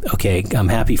 Okay, I'm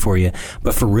happy for you.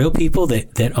 But for real people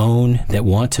that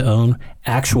want to own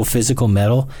actual physical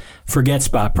metal, forget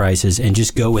spot prices and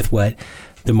just go with what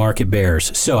the market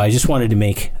bears. So I just wanted to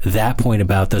make that point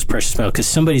about those precious metals, because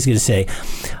somebody's going to say,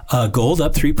 gold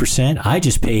up 3%. I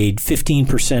just paid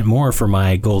 15% more for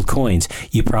my gold coins.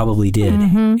 You probably did.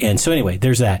 And so anyway,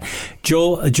 there's that.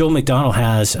 Joel McDonald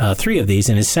has 3 of these,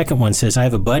 and his second one says, I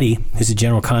have a buddy who's a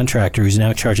general contractor who's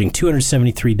now charging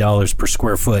 $273 per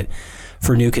square foot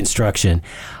for new construction.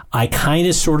 I kind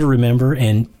of sort of remember,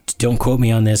 and don't quote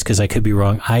me on this because I could be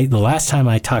wrong. The last time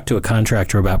I talked to a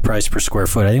contractor about price per square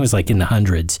foot, I think it was like in the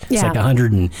hundreds. Yeah. It's like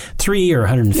 103 or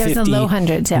 150. Yeah, it was the low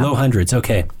hundreds. Yeah. Low hundreds.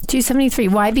 Okay. 273.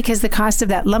 Why? Because the cost of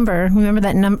that lumber. Remember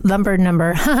that lumber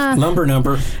number? Lumber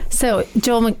number. So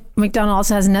Joel McDonald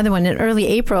also has another one in early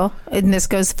April, and this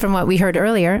goes from what we heard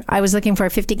earlier. I was looking for a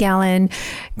 50-gallon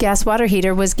gas water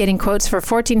heater, was getting quotes for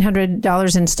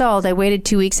 $1,400 installed. I waited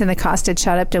 2 weeks, and the cost had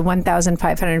shot up to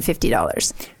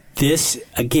 $1,550. This,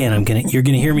 again, you're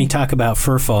gonna hear me talk about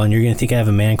Furfall, and you're gonna think I have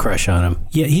a man crush on him.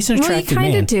 Yeah, he's an attractive man.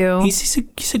 You kind of do.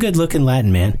 He's a good-looking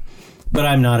Latin man, but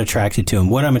I'm not attracted to him.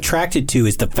 What I'm attracted to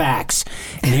is the facts,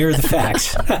 and here are the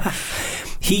facts.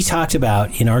 He talked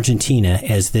about in Argentina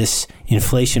as this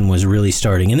inflation was really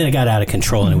starting, and then it got out of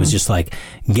control, and it was just like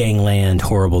gangland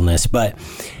horribleness. But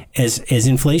as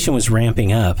inflation was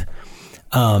ramping up,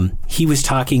 he was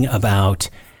talking about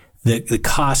the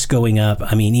costs going up.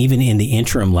 I mean, even in the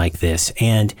interim like this.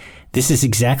 And this is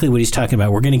exactly what he's talking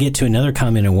about. We're going to get to another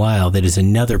comment in a while that is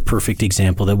another perfect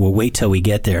example that we'll wait till we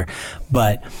get there.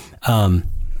 But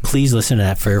please listen to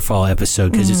that Fairfall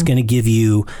episode, because it's going to give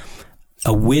you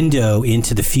a window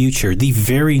into the future, the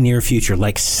very near future,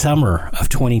 like summer of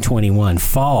 2021,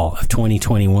 fall of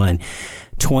 2021.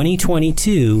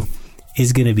 2022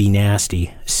 is going to be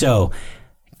nasty. So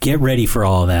get ready for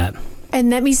all of that. And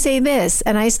let me say this,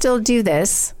 and I still do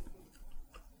this.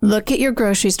 Look at your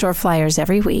grocery store flyers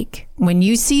every week. When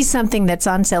you see something that's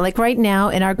on sale, like right now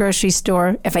in our grocery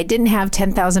store, if I didn't have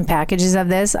 10,000 packages of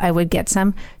this, I would get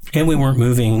some. And we weren't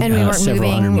moving. And we weren't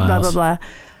moving, blah, blah, blah.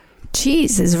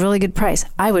 Cheese is a really good price.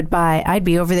 I'd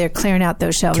be over there clearing out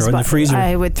those shelves. Throw it in the freezer.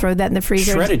 I would throw that in the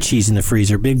freezer. Shredded cheese in the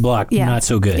freezer, big block, not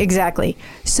so good. Exactly.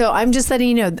 So I'm just letting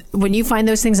you know, when you find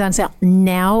those things on sale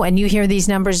now and you hear these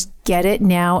numbers, get it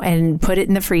now and put it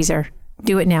in the freezer.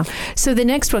 Do it now. So the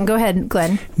next one, go ahead,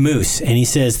 Glenn. Moose, and he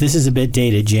says, this is a bit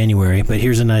dated, January, but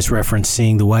here's a nice reference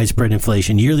seeing the widespread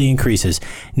inflation. Yearly increases.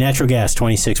 Natural gas,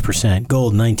 26%.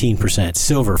 Gold, 19%.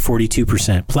 Silver,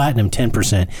 42%. Platinum,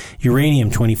 10%. Uranium,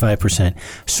 25%.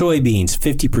 Soybeans,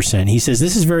 50%. He says,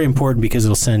 this is very important because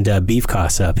it'll send beef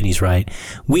costs up, and he's right.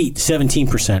 Wheat,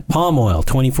 17%. Palm oil,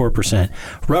 24%.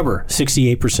 Rubber,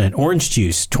 68%. Orange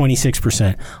juice,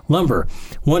 26%. Lumber,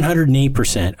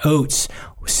 108%. Oats,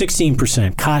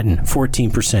 16%, cotton,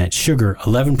 14%, sugar,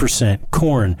 11%,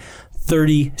 corn,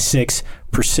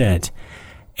 36%.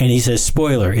 And he says,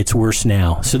 spoiler, it's worse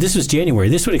now. So this was January.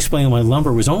 This would explain why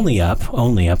lumber was only up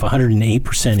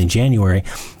 108% in January,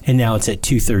 and now it's at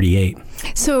 238.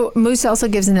 So Moose also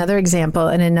gives another example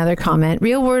and another comment.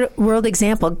 Real world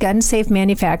example, gun safe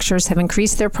manufacturers have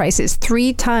increased their prices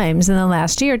 3 times in the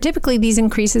last year. Typically, these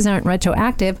increases aren't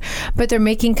retroactive, but they're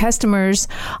making customers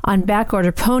on back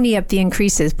order pony up the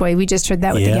increases. Boy, we just heard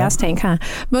that with the gas tank, huh?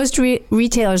 Most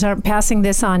retailers aren't passing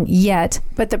this on yet,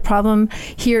 but the problem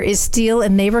here is steel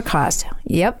and labor costs.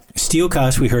 Yep. Steel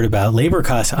costs we heard about. Labor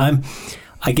costs,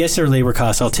 I guess they're labor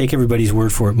costs. I'll take everybody's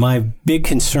word for it. My big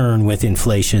concern with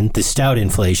inflation, the stout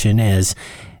inflation, as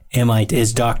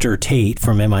Dr. Tate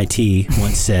from MIT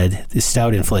once said, the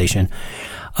stout inflation,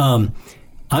 I'm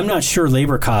not sure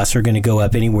labor costs are going to go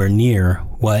up anywhere near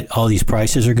what all these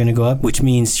prices are going to go up, which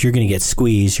means you're going to get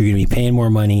squeezed. You're going to be paying more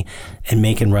money and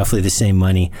making roughly the same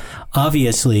money.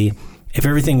 Obviously, if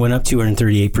everything went up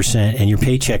 238% and your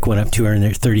paycheck went up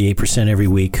 238% every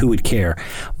week, who would care?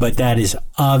 But that is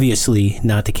obviously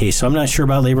not the case. So I'm not sure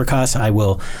about labor costs. I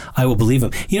will believe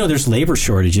them. You know, there's labor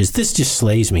shortages. This just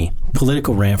slays me.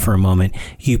 Political rant for a moment.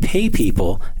 You pay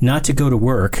people not to go to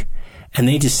work, and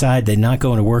they decide that not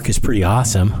going to work is pretty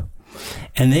awesome.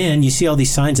 And then you see all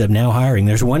these signs up, now hiring.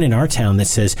 There's one in our town that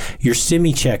says, your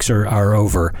stimmy checks are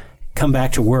over. Come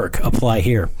back to work. Apply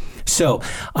here. So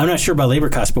I'm not sure about labor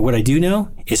costs, but what I do know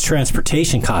is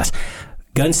transportation costs.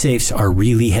 Gun safes are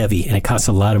really heavy, and it costs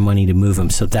a lot of money to move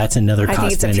them. So that's another cost. I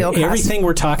think it's a fuel cost. Everything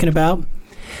we're talking about,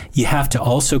 you have to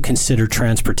also consider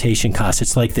transportation costs.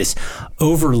 It's like this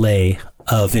overlay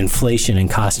of inflation and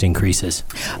cost increases.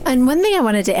 And one thing I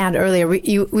wanted to add earlier,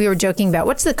 we were joking about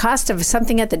what's the cost of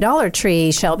something at the Dollar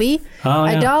Tree, Shelby? Oh,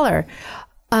 yeah.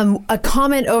 $1. A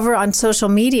comment over on social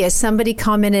media, somebody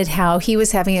commented how he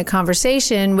was having a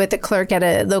conversation with a clerk at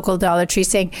a local Dollar Tree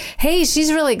saying, hey,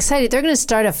 she's really excited. They're going to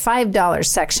start a $5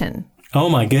 section. Oh,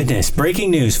 my goodness.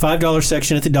 Breaking news, $5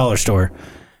 section at the dollar store.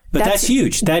 But that's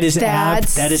huge. That is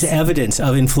evidence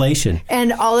of inflation.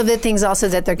 And all of the things also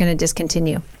that they're going to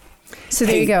discontinue. So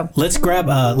there you go. Let's grab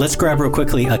real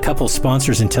quickly a couple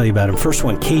sponsors and tell you about them. First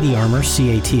one, Cati Armor,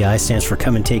 CATI stands for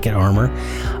Come and Take It Armor.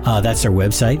 That's their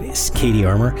website. It's Cati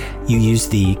Armor. You use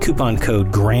the coupon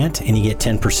code GRANT and you get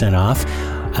 10% off.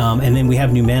 And then we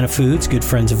have Numana Foods, good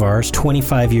friends of ours,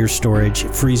 25-year storage,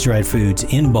 freeze-dried foods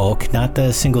in bulk, not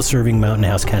the single-serving Mountain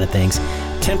House kind of things.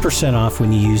 10% off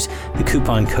when you use the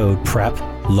coupon code PREP,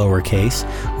 lowercase.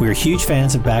 We're huge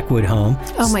fans of Backwood Home.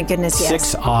 Oh my goodness,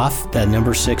 yes. 6 off, that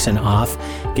number 6 and off,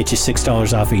 get you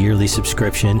 $6 off a yearly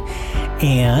subscription.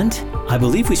 And I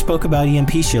believe we spoke about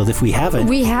EMP Shield. If we haven't.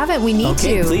 We haven't. We need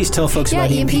to. Okay, please tell folks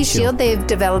about EMP Shield. They've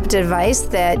developed a device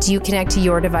that you connect to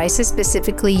your devices,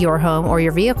 specifically your home or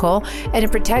your vehicle, and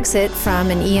it protects it from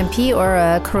an EMP or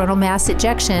a coronal mass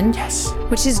ejection. Yes.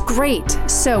 Which is great.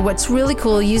 So what's really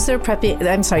cool, use their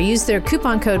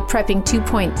coupon code PREPPING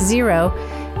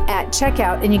 2.0 at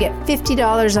checkout, and you get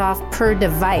 $50 off per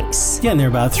device. Yeah, and they're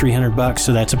about $300,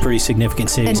 so that's a pretty significant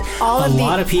savings. And a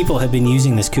lot of people have been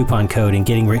using this coupon code and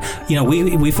getting,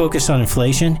 we focus on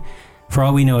inflation. For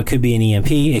all we know, it could be an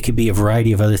EMP. It could be a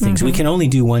variety of other things. Mm-hmm. We can only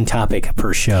do one topic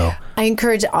per show. I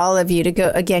encourage all of you to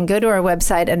go to our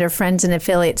website under Friends and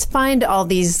Affiliates. Find all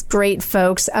these great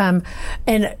folks. And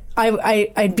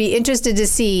I'd be interested to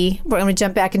see, we're going to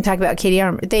jump back and talk about Cati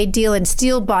Armor. They deal in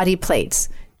steel body plates.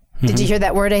 Did you hear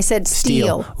that word? I said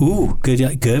steel. Ooh,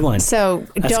 good one. So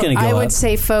I would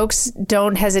say, folks,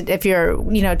 don't hesitate if you're,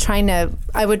 trying to.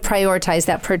 I would prioritize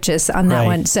that purchase on that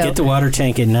one. So get the water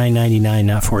tank at $9.99,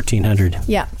 not $1,400.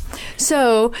 Yeah.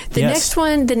 So the next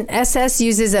one, the SS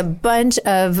uses a bunch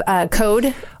of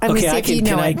code.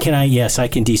 Yes, I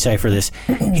can decipher this.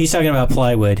 He's talking about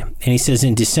plywood, and he says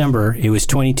in December it was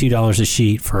 $22 a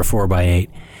sheet for a 4x8.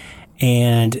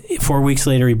 And 4 weeks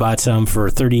later, he bought some for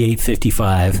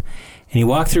 $38.55. And he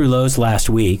walked through Lowe's last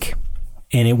week,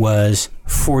 and it was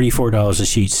 $44 a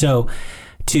sheet. So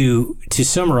to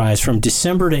summarize, from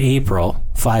December to April,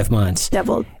 5 months.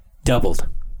 Doubled.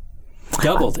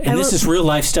 And this is real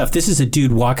life stuff. This is a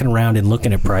dude walking around and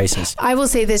looking at prices. I will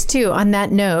say this too. On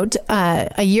that note,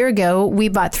 a year ago, we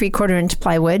bought 3/4-inch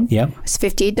plywood. Yep. It's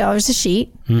 $58 a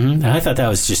sheet. Mm-hmm. And I thought that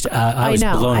was just, I was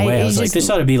blown away. I was like, this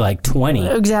ought to be like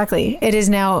 $20. Exactly. It is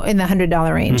now in the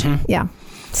 $100 range. Mm-hmm. Yeah.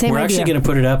 We're actually going to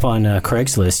put it up on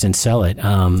Craigslist and sell it.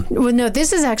 Well, no,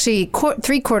 this is actually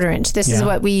 3/4-inch. This is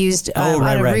what we used on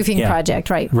a roofing project.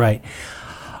 Right.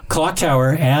 Clock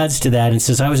Tower adds to that and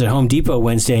says, I was at Home Depot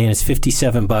Wednesday and it's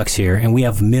 $57 here, and we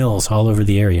have mills all over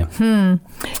the area.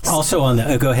 Also on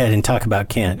the, go ahead and talk about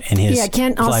Kent and his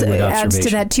Kent also adds to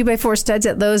that. 2x4 studs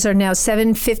at Lowe's are now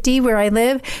 $7.50 where I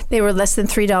live. They were less than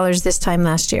 $3 this time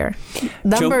last year.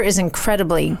 Lumber is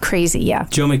incredibly crazy, yeah.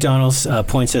 Joe McDonald's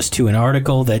points us to an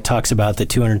article that talks about the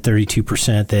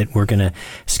 232% that we're going to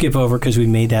skip over because we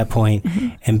made that point. Mm-hmm.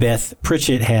 And Beth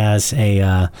Pritchett has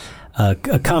a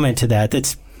comment to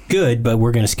that's good, but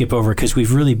we're going to skip over because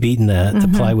we've really beaten the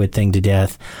plywood thing to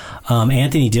death.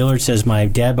 Anthony Dillard says, my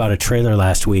dad bought a trailer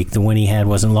last week. The one he had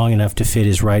wasn't long enough to fit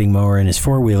his riding mower and his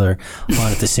four-wheeler on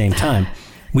at the same time.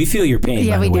 We feel your pain,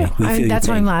 by the way. Do. That's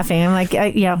why I'm laughing. I'm like,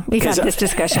 we've had this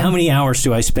discussion. How many hours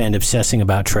do I spend obsessing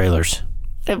about trailers?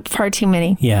 Far too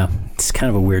many. Yeah, it's kind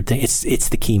of a weird thing. It's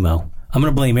the chemo. I'm going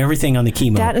to blame everything on the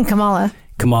chemo. That and Kamala.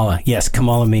 Yes,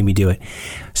 Kamala made me do it.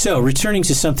 So, returning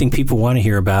to something people want to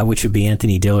hear about, which would be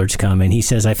Anthony Dillard's comment. He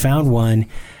says, he found one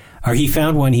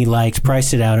he liked,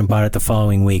 priced it out, and bought it the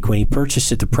following week. When he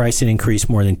purchased it, the price had increased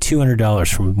more than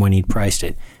 $200 from when he'd priced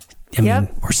it. I mean,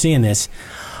 we're seeing this.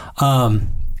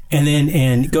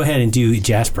 And go ahead and do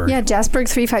Jasper. Yeah, Jasper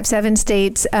 357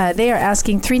 states they are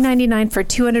asking $3.99 for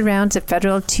 200 rounds of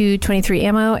Federal 223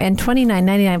 ammo and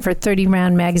 $29.99 for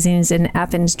 30-round magazines in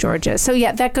Athens, Georgia. So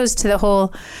yeah, that goes to the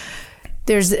whole.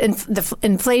 There's the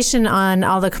inflation on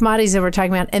all the commodities that we're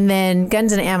talking about, and then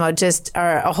guns and ammo just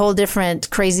are a whole different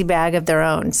crazy bag of their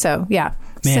own. So yeah,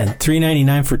 man,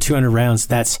 $3.99 for 200 rounds.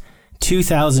 That's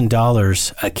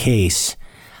 $2,000 a case.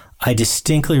 I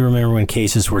distinctly remember when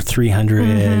cases were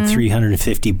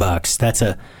 $350. That's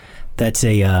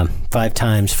a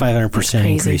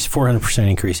 500% increase, 400%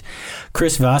 increase.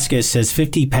 Chris Vasquez says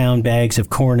 50-pound bags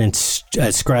of corn and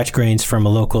scratch grains from a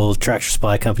local Tractor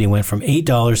Supply company went from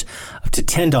 $8 up to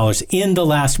 $10 in the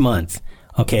last month.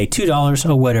 Okay, $2,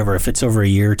 oh, whatever, if it's over a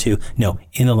year or two. No,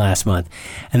 in the last month.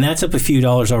 And that's up a few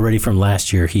dollars already from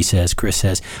last year, Chris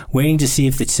says. Waiting to see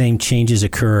if the same changes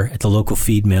occur at the local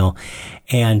feed mill.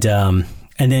 And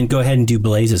then go ahead and do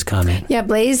Blaze's comment. Yeah,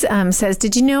 Blaze says,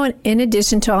 did you know in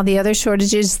addition to all the other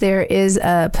shortages, there is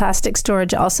plastic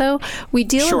storage also? We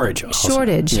deal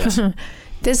Shortage. Yes.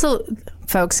 This'll...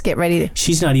 Folks, get ready.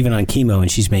 She's not even on chemo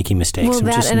and she's making mistakes.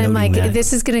 Well, I'm like,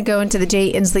 this is going to go into the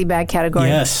Jay Inslee bag category.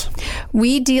 Yes.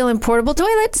 We deal in portable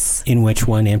toilets. In which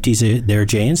one empties their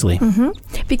Jay Inslee.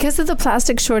 Mm-hmm. Because of the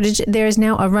plastic shortage, there is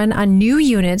now a run on new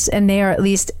units, and they are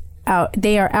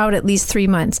out at least 3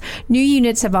 months. New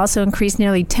units have also increased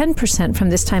nearly 10% from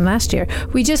this time last year.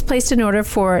 We just placed an order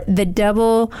for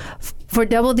double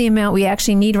the amount we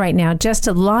actually need right now, just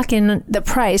to lock in the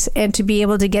price and to be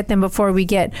able to get them before we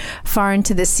get far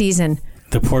into the season.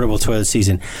 The portable toilet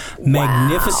season.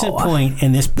 Magnificent point,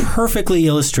 and this perfectly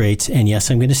illustrates, and yes,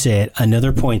 I'm going to say it,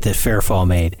 another point that Fairfall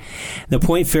made. The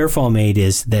point Fairfall made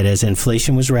is that as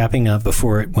inflation was wrapping up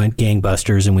before it went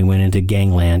gangbusters and we went into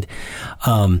gangland,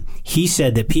 he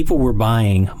said that people were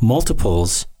buying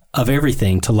multiples of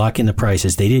everything to lock in the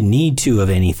prices. They didn't need 2 of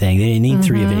anything. They didn't need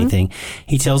 3 of anything.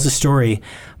 He tells a story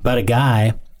about a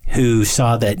guy who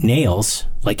saw that nails,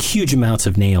 like huge amounts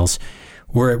of nails,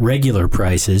 were at regular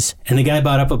prices, and the guy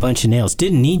bought up a bunch of nails.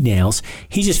 Didn't need nails.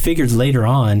 He just figured later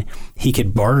on he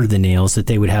could barter the nails, that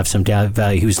they would have some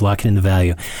value. He was locking in the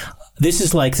value. This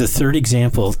is like the third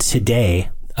example today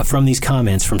from these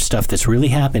comments, from stuff that's really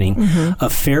happening,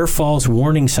 of Fairfall's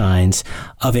warning signs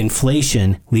of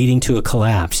inflation leading to a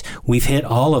collapse. We've hit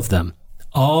all of them.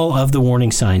 All of the warning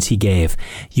signs he gave.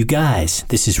 You guys,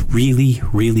 this is really,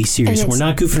 really serious. We're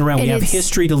not goofing around. We have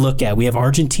history to look at. We have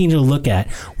Argentina to look at.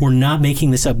 We're not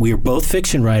making this up. We are both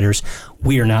fiction writers.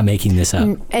 We are not making this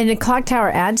up. And the clock tower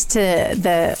adds to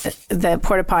the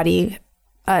porta potty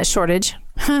shortage.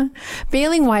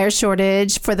 Baling wire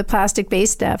shortage for the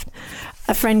plastic-based stuff.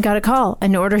 A friend got a call.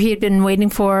 An order he had been waiting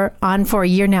for a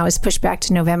year now is pushed back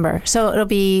to November. So it'll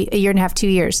be a year and a half, 2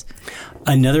 years.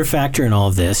 Another factor in all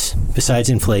of this, besides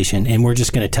inflation, and we're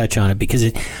just going to touch on it because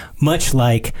it, much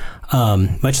like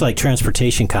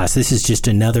transportation costs, this is just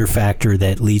another factor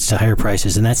that leads to higher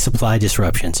prices, and that's supply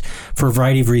disruptions for a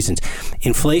variety of reasons.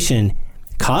 Inflation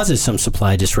causes some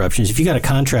supply disruptions. If you got a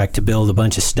contract to build a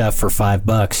bunch of stuff for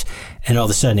 $5 and all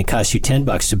of a sudden it costs you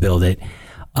 $10 to build it,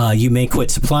 you may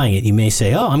quit supplying it. You may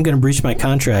say, oh, I'm going to breach my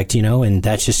contract, and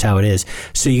that's just how it is.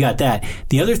 So you got that.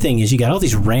 The other thing is you got all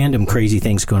these random crazy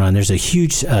things going on. There's a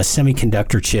huge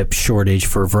semiconductor chip shortage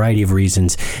for a variety of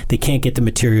reasons. They can't get the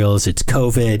materials. It's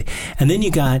COVID. And then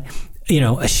you got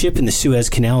a ship in the Suez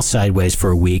Canal sideways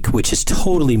for a week, which has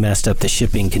totally messed up the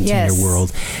shipping container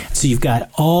world. So you've got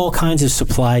all kinds of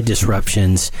supply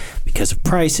disruptions because of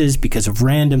prices, because of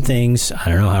random things. I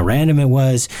don't know how random it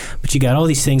was, but you got all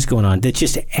these things going on that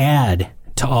just add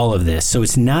to all of this. So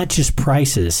it's not just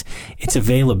prices, it's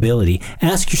availability.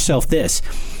 Ask yourself this.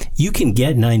 You can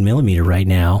get 9mm right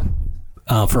now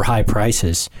for high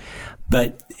prices,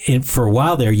 but for a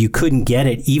while there, you couldn't get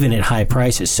it even at high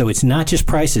prices. So it's not just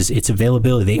prices, it's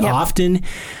availability. They often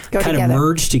kind of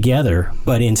merge together,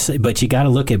 but you got to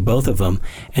look at both of them.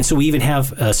 And so we even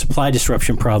have supply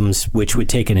disruption problems, which would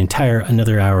take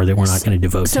another hour that we're not going to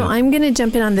devote to. So I'm going to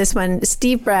jump in on this one.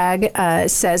 Steve Bragg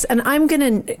says, and I'm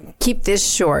going to keep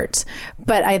this short,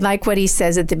 but I like what he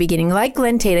says at the beginning. Like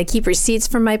Glenn Tate, I keep receipts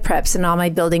from my preps and all my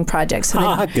building projects. So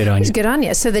good on you. Good on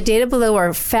you. So the data below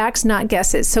are facts, not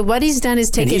guesses. So what he's done is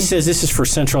taken... And he says this is for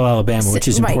Central Alabama, which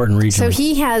is important regionally. So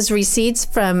he has receipts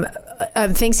from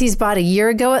things he's bought a year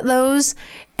ago at Lowe's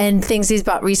and things he's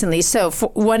bought recently. So for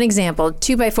one example,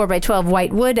 2x4x12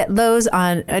 white wood at Lowe's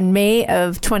in May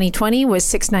of 2020 was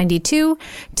 $6.92.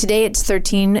 Today it's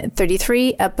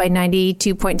 $13.33, up by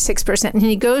 92.6%. And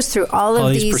he goes through all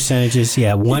of these percentages.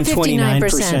 Yeah,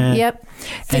 129%. Yep.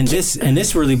 And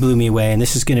this really blew me away. And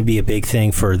this is going to be a big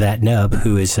thing for that nub,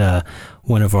 who is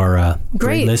one of our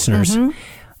great listeners.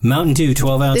 Mm-hmm. Mountain Dew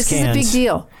 12-ounce cans. This is a big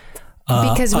deal.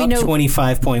 Because we know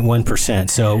 25.1%.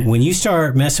 So when you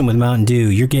start messing with Mountain Dew,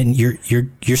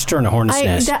 you're stirring a hornet's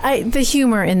nest. The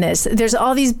humor in this, there's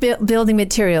all these building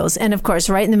materials, and of course,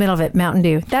 right in the middle of it, Mountain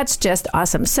Dew. That's just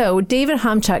awesome. So David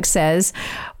Homchuk says,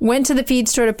 went to the feed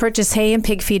store to purchase hay and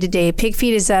pig feed today. Pig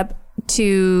feed is up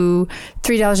to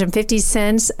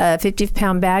 $3.50 a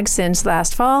 50-pound bag since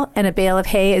last fall, and a bale of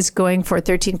hay is going for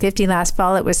 $13.50. Last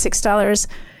fall it was $6.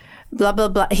 blah, blah,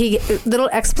 blah. Little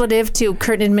expletive to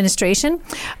current administration.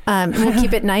 We'll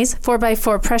keep it nice.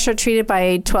 4x4 pressure treated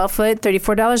by 12 foot,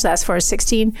 $34. Last for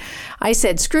 16. I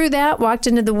said, screw that. Walked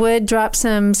into the wood, dropped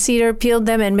some cedar, peeled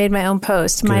them, and made my own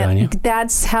post.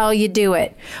 That's how you do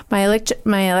it. My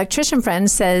electrician friend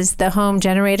says the home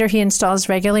generator he installs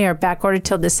regularly are back ordered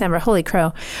till December. Holy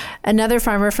crow. Another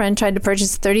farmer friend tried to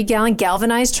purchase a 30-gallon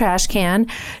galvanized trash can.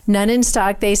 None in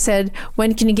stock. They said,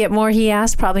 when can you get more? He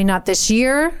asked. Probably not this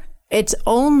year. It's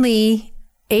only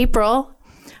April.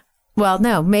 Well,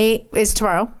 no, May is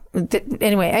tomorrow.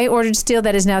 Anyway, I ordered steel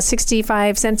that is now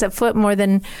 65 cents a foot more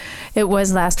than it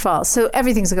was last fall. So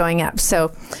everything's going up.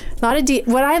 So a lot of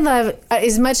what I love,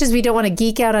 as much as we don't want to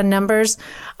geek out on numbers,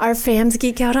 our fans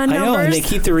geek out on numbers. I know, and they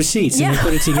keep the receipts and they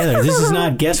put it together. This is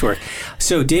not guesswork.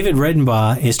 So David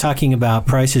Redenbaugh is talking about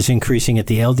prices increasing at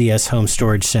the LDS Home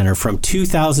Storage Center from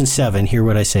 2007, hear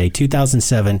what I say,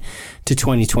 2007 to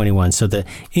 2021. So the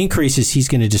increases he's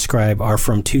going to describe are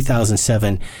from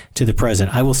 2007 to the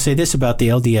present. I will say this about the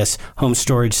LDS Home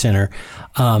Storage Center.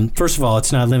 First of all,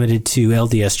 it's not limited to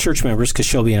LDS church members because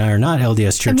Shelby and I are not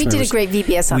LDS church members. And we did a great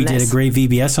VBS on this. We did a great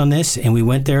VBS on this, and we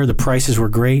went there. The prices were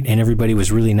great, and everybody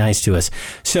was really nice to us.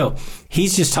 So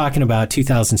he's just talking about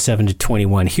 2007 to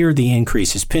 21. Here are the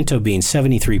increases. Pinto beans,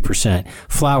 73%.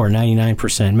 Flour,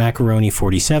 99%. Macaroni,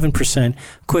 47%.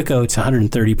 Quick oats,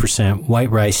 130%.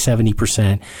 White rice,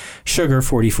 70%. Sugar,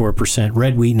 44%.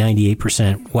 Red wheat,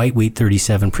 98%. White wheat,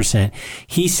 37%.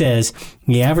 He says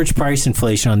the average price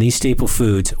inflation on these staple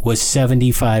foods was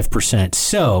 75%.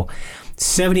 So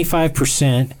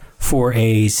 75% for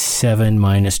a 7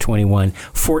 minus 21,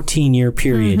 14-year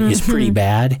period is pretty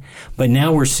bad. But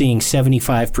now we're seeing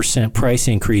 75% price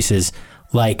increases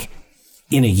like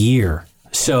in a year.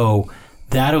 So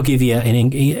that'll give you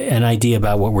an idea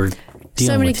about what we're dealing with.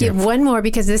 So I'm going to give one more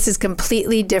because this is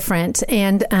completely different.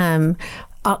 And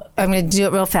I'm going to do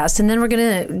it real fast. And then we're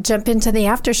going to jump into the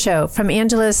after show from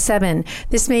Angela 7.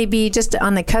 This may be just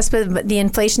on the cusp of the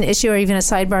inflation issue or even a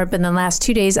sidebar, but in the last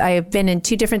 2 days, I have been in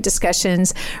 2 different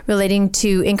discussions relating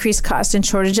to increased cost and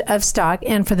shortage of stock,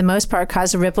 and for the most part,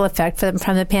 caused a ripple effect from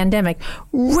the pandemic.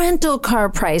 Rental car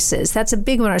prices, that's a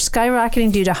big one, are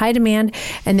skyrocketing due to high demand,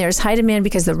 and there's high demand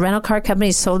because the rental car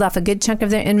companies sold off a good chunk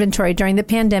of their inventory during the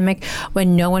pandemic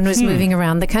when no one was moving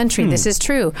around the country. This is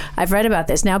true. I've read about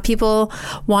this. Now people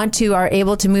are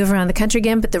able to move around the country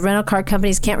again, but the rental car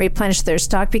companies can't replenish their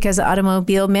stock because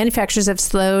automobile manufacturers have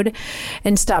slowed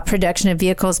and stopped production of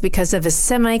vehicles because of a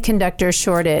semiconductor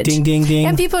shortage. Ding, ding, ding.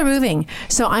 And people are moving.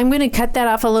 So I'm going to cut that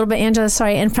off a little bit, Angela.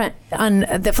 Sorry. On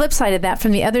the flip side of that,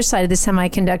 from the other side of the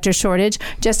semiconductor shortage,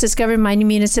 just discovered my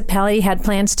municipality had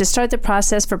plans to start the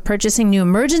process for purchasing new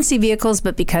emergency vehicles,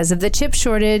 but because of the chip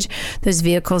shortage, those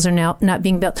vehicles are now not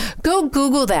being built. Go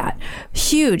Google that.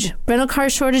 Huge rental car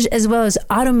shortage, as well as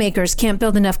automakers can't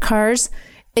build enough cars.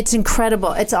 It's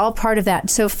incredible. It's all part of that.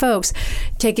 So folks,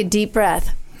 take a deep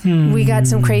breath. We got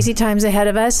some crazy times ahead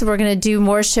of us. We're going to do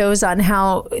more shows on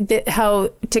how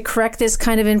to correct this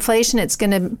kind of inflation. It's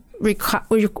going to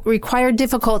require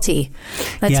difficulty.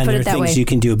 Let's put it that way. There are things you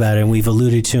can do about it, and we've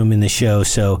alluded to them in the show.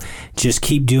 So just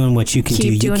keep doing what you can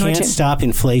do. You can't stop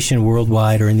inflation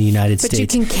worldwide or in the United States. But you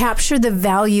can capture the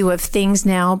value of things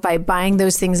now by buying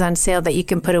those things on sale that you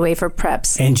can put away for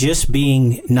preps. And just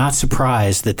being not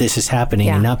surprised that this is happening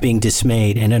and not being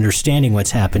dismayed and understanding what's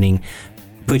happening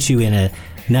puts you in a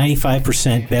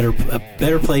 95%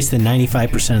 better place than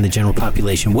 95% of the general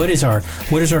population. What is our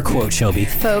quote, Shelby?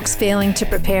 Folks, failing to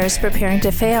prepare is preparing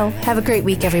to fail. Have a great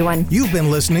week, everyone. You've been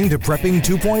listening to Prepping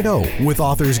 2.0 with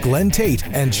authors Glenn Tate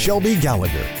and Shelby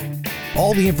Gallagher.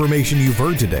 All the information you've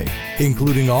heard today,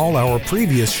 including all our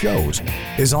previous shows,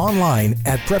 is online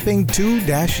at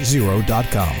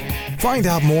prepping2-0.com. Find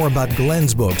out more about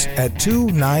Glenn's books at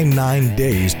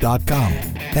 299days.com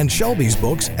and Shelby's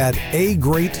books at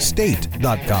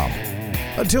agreatstate.com.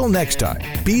 Until next time,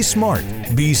 be smart,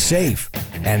 be safe,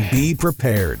 and be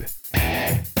prepared.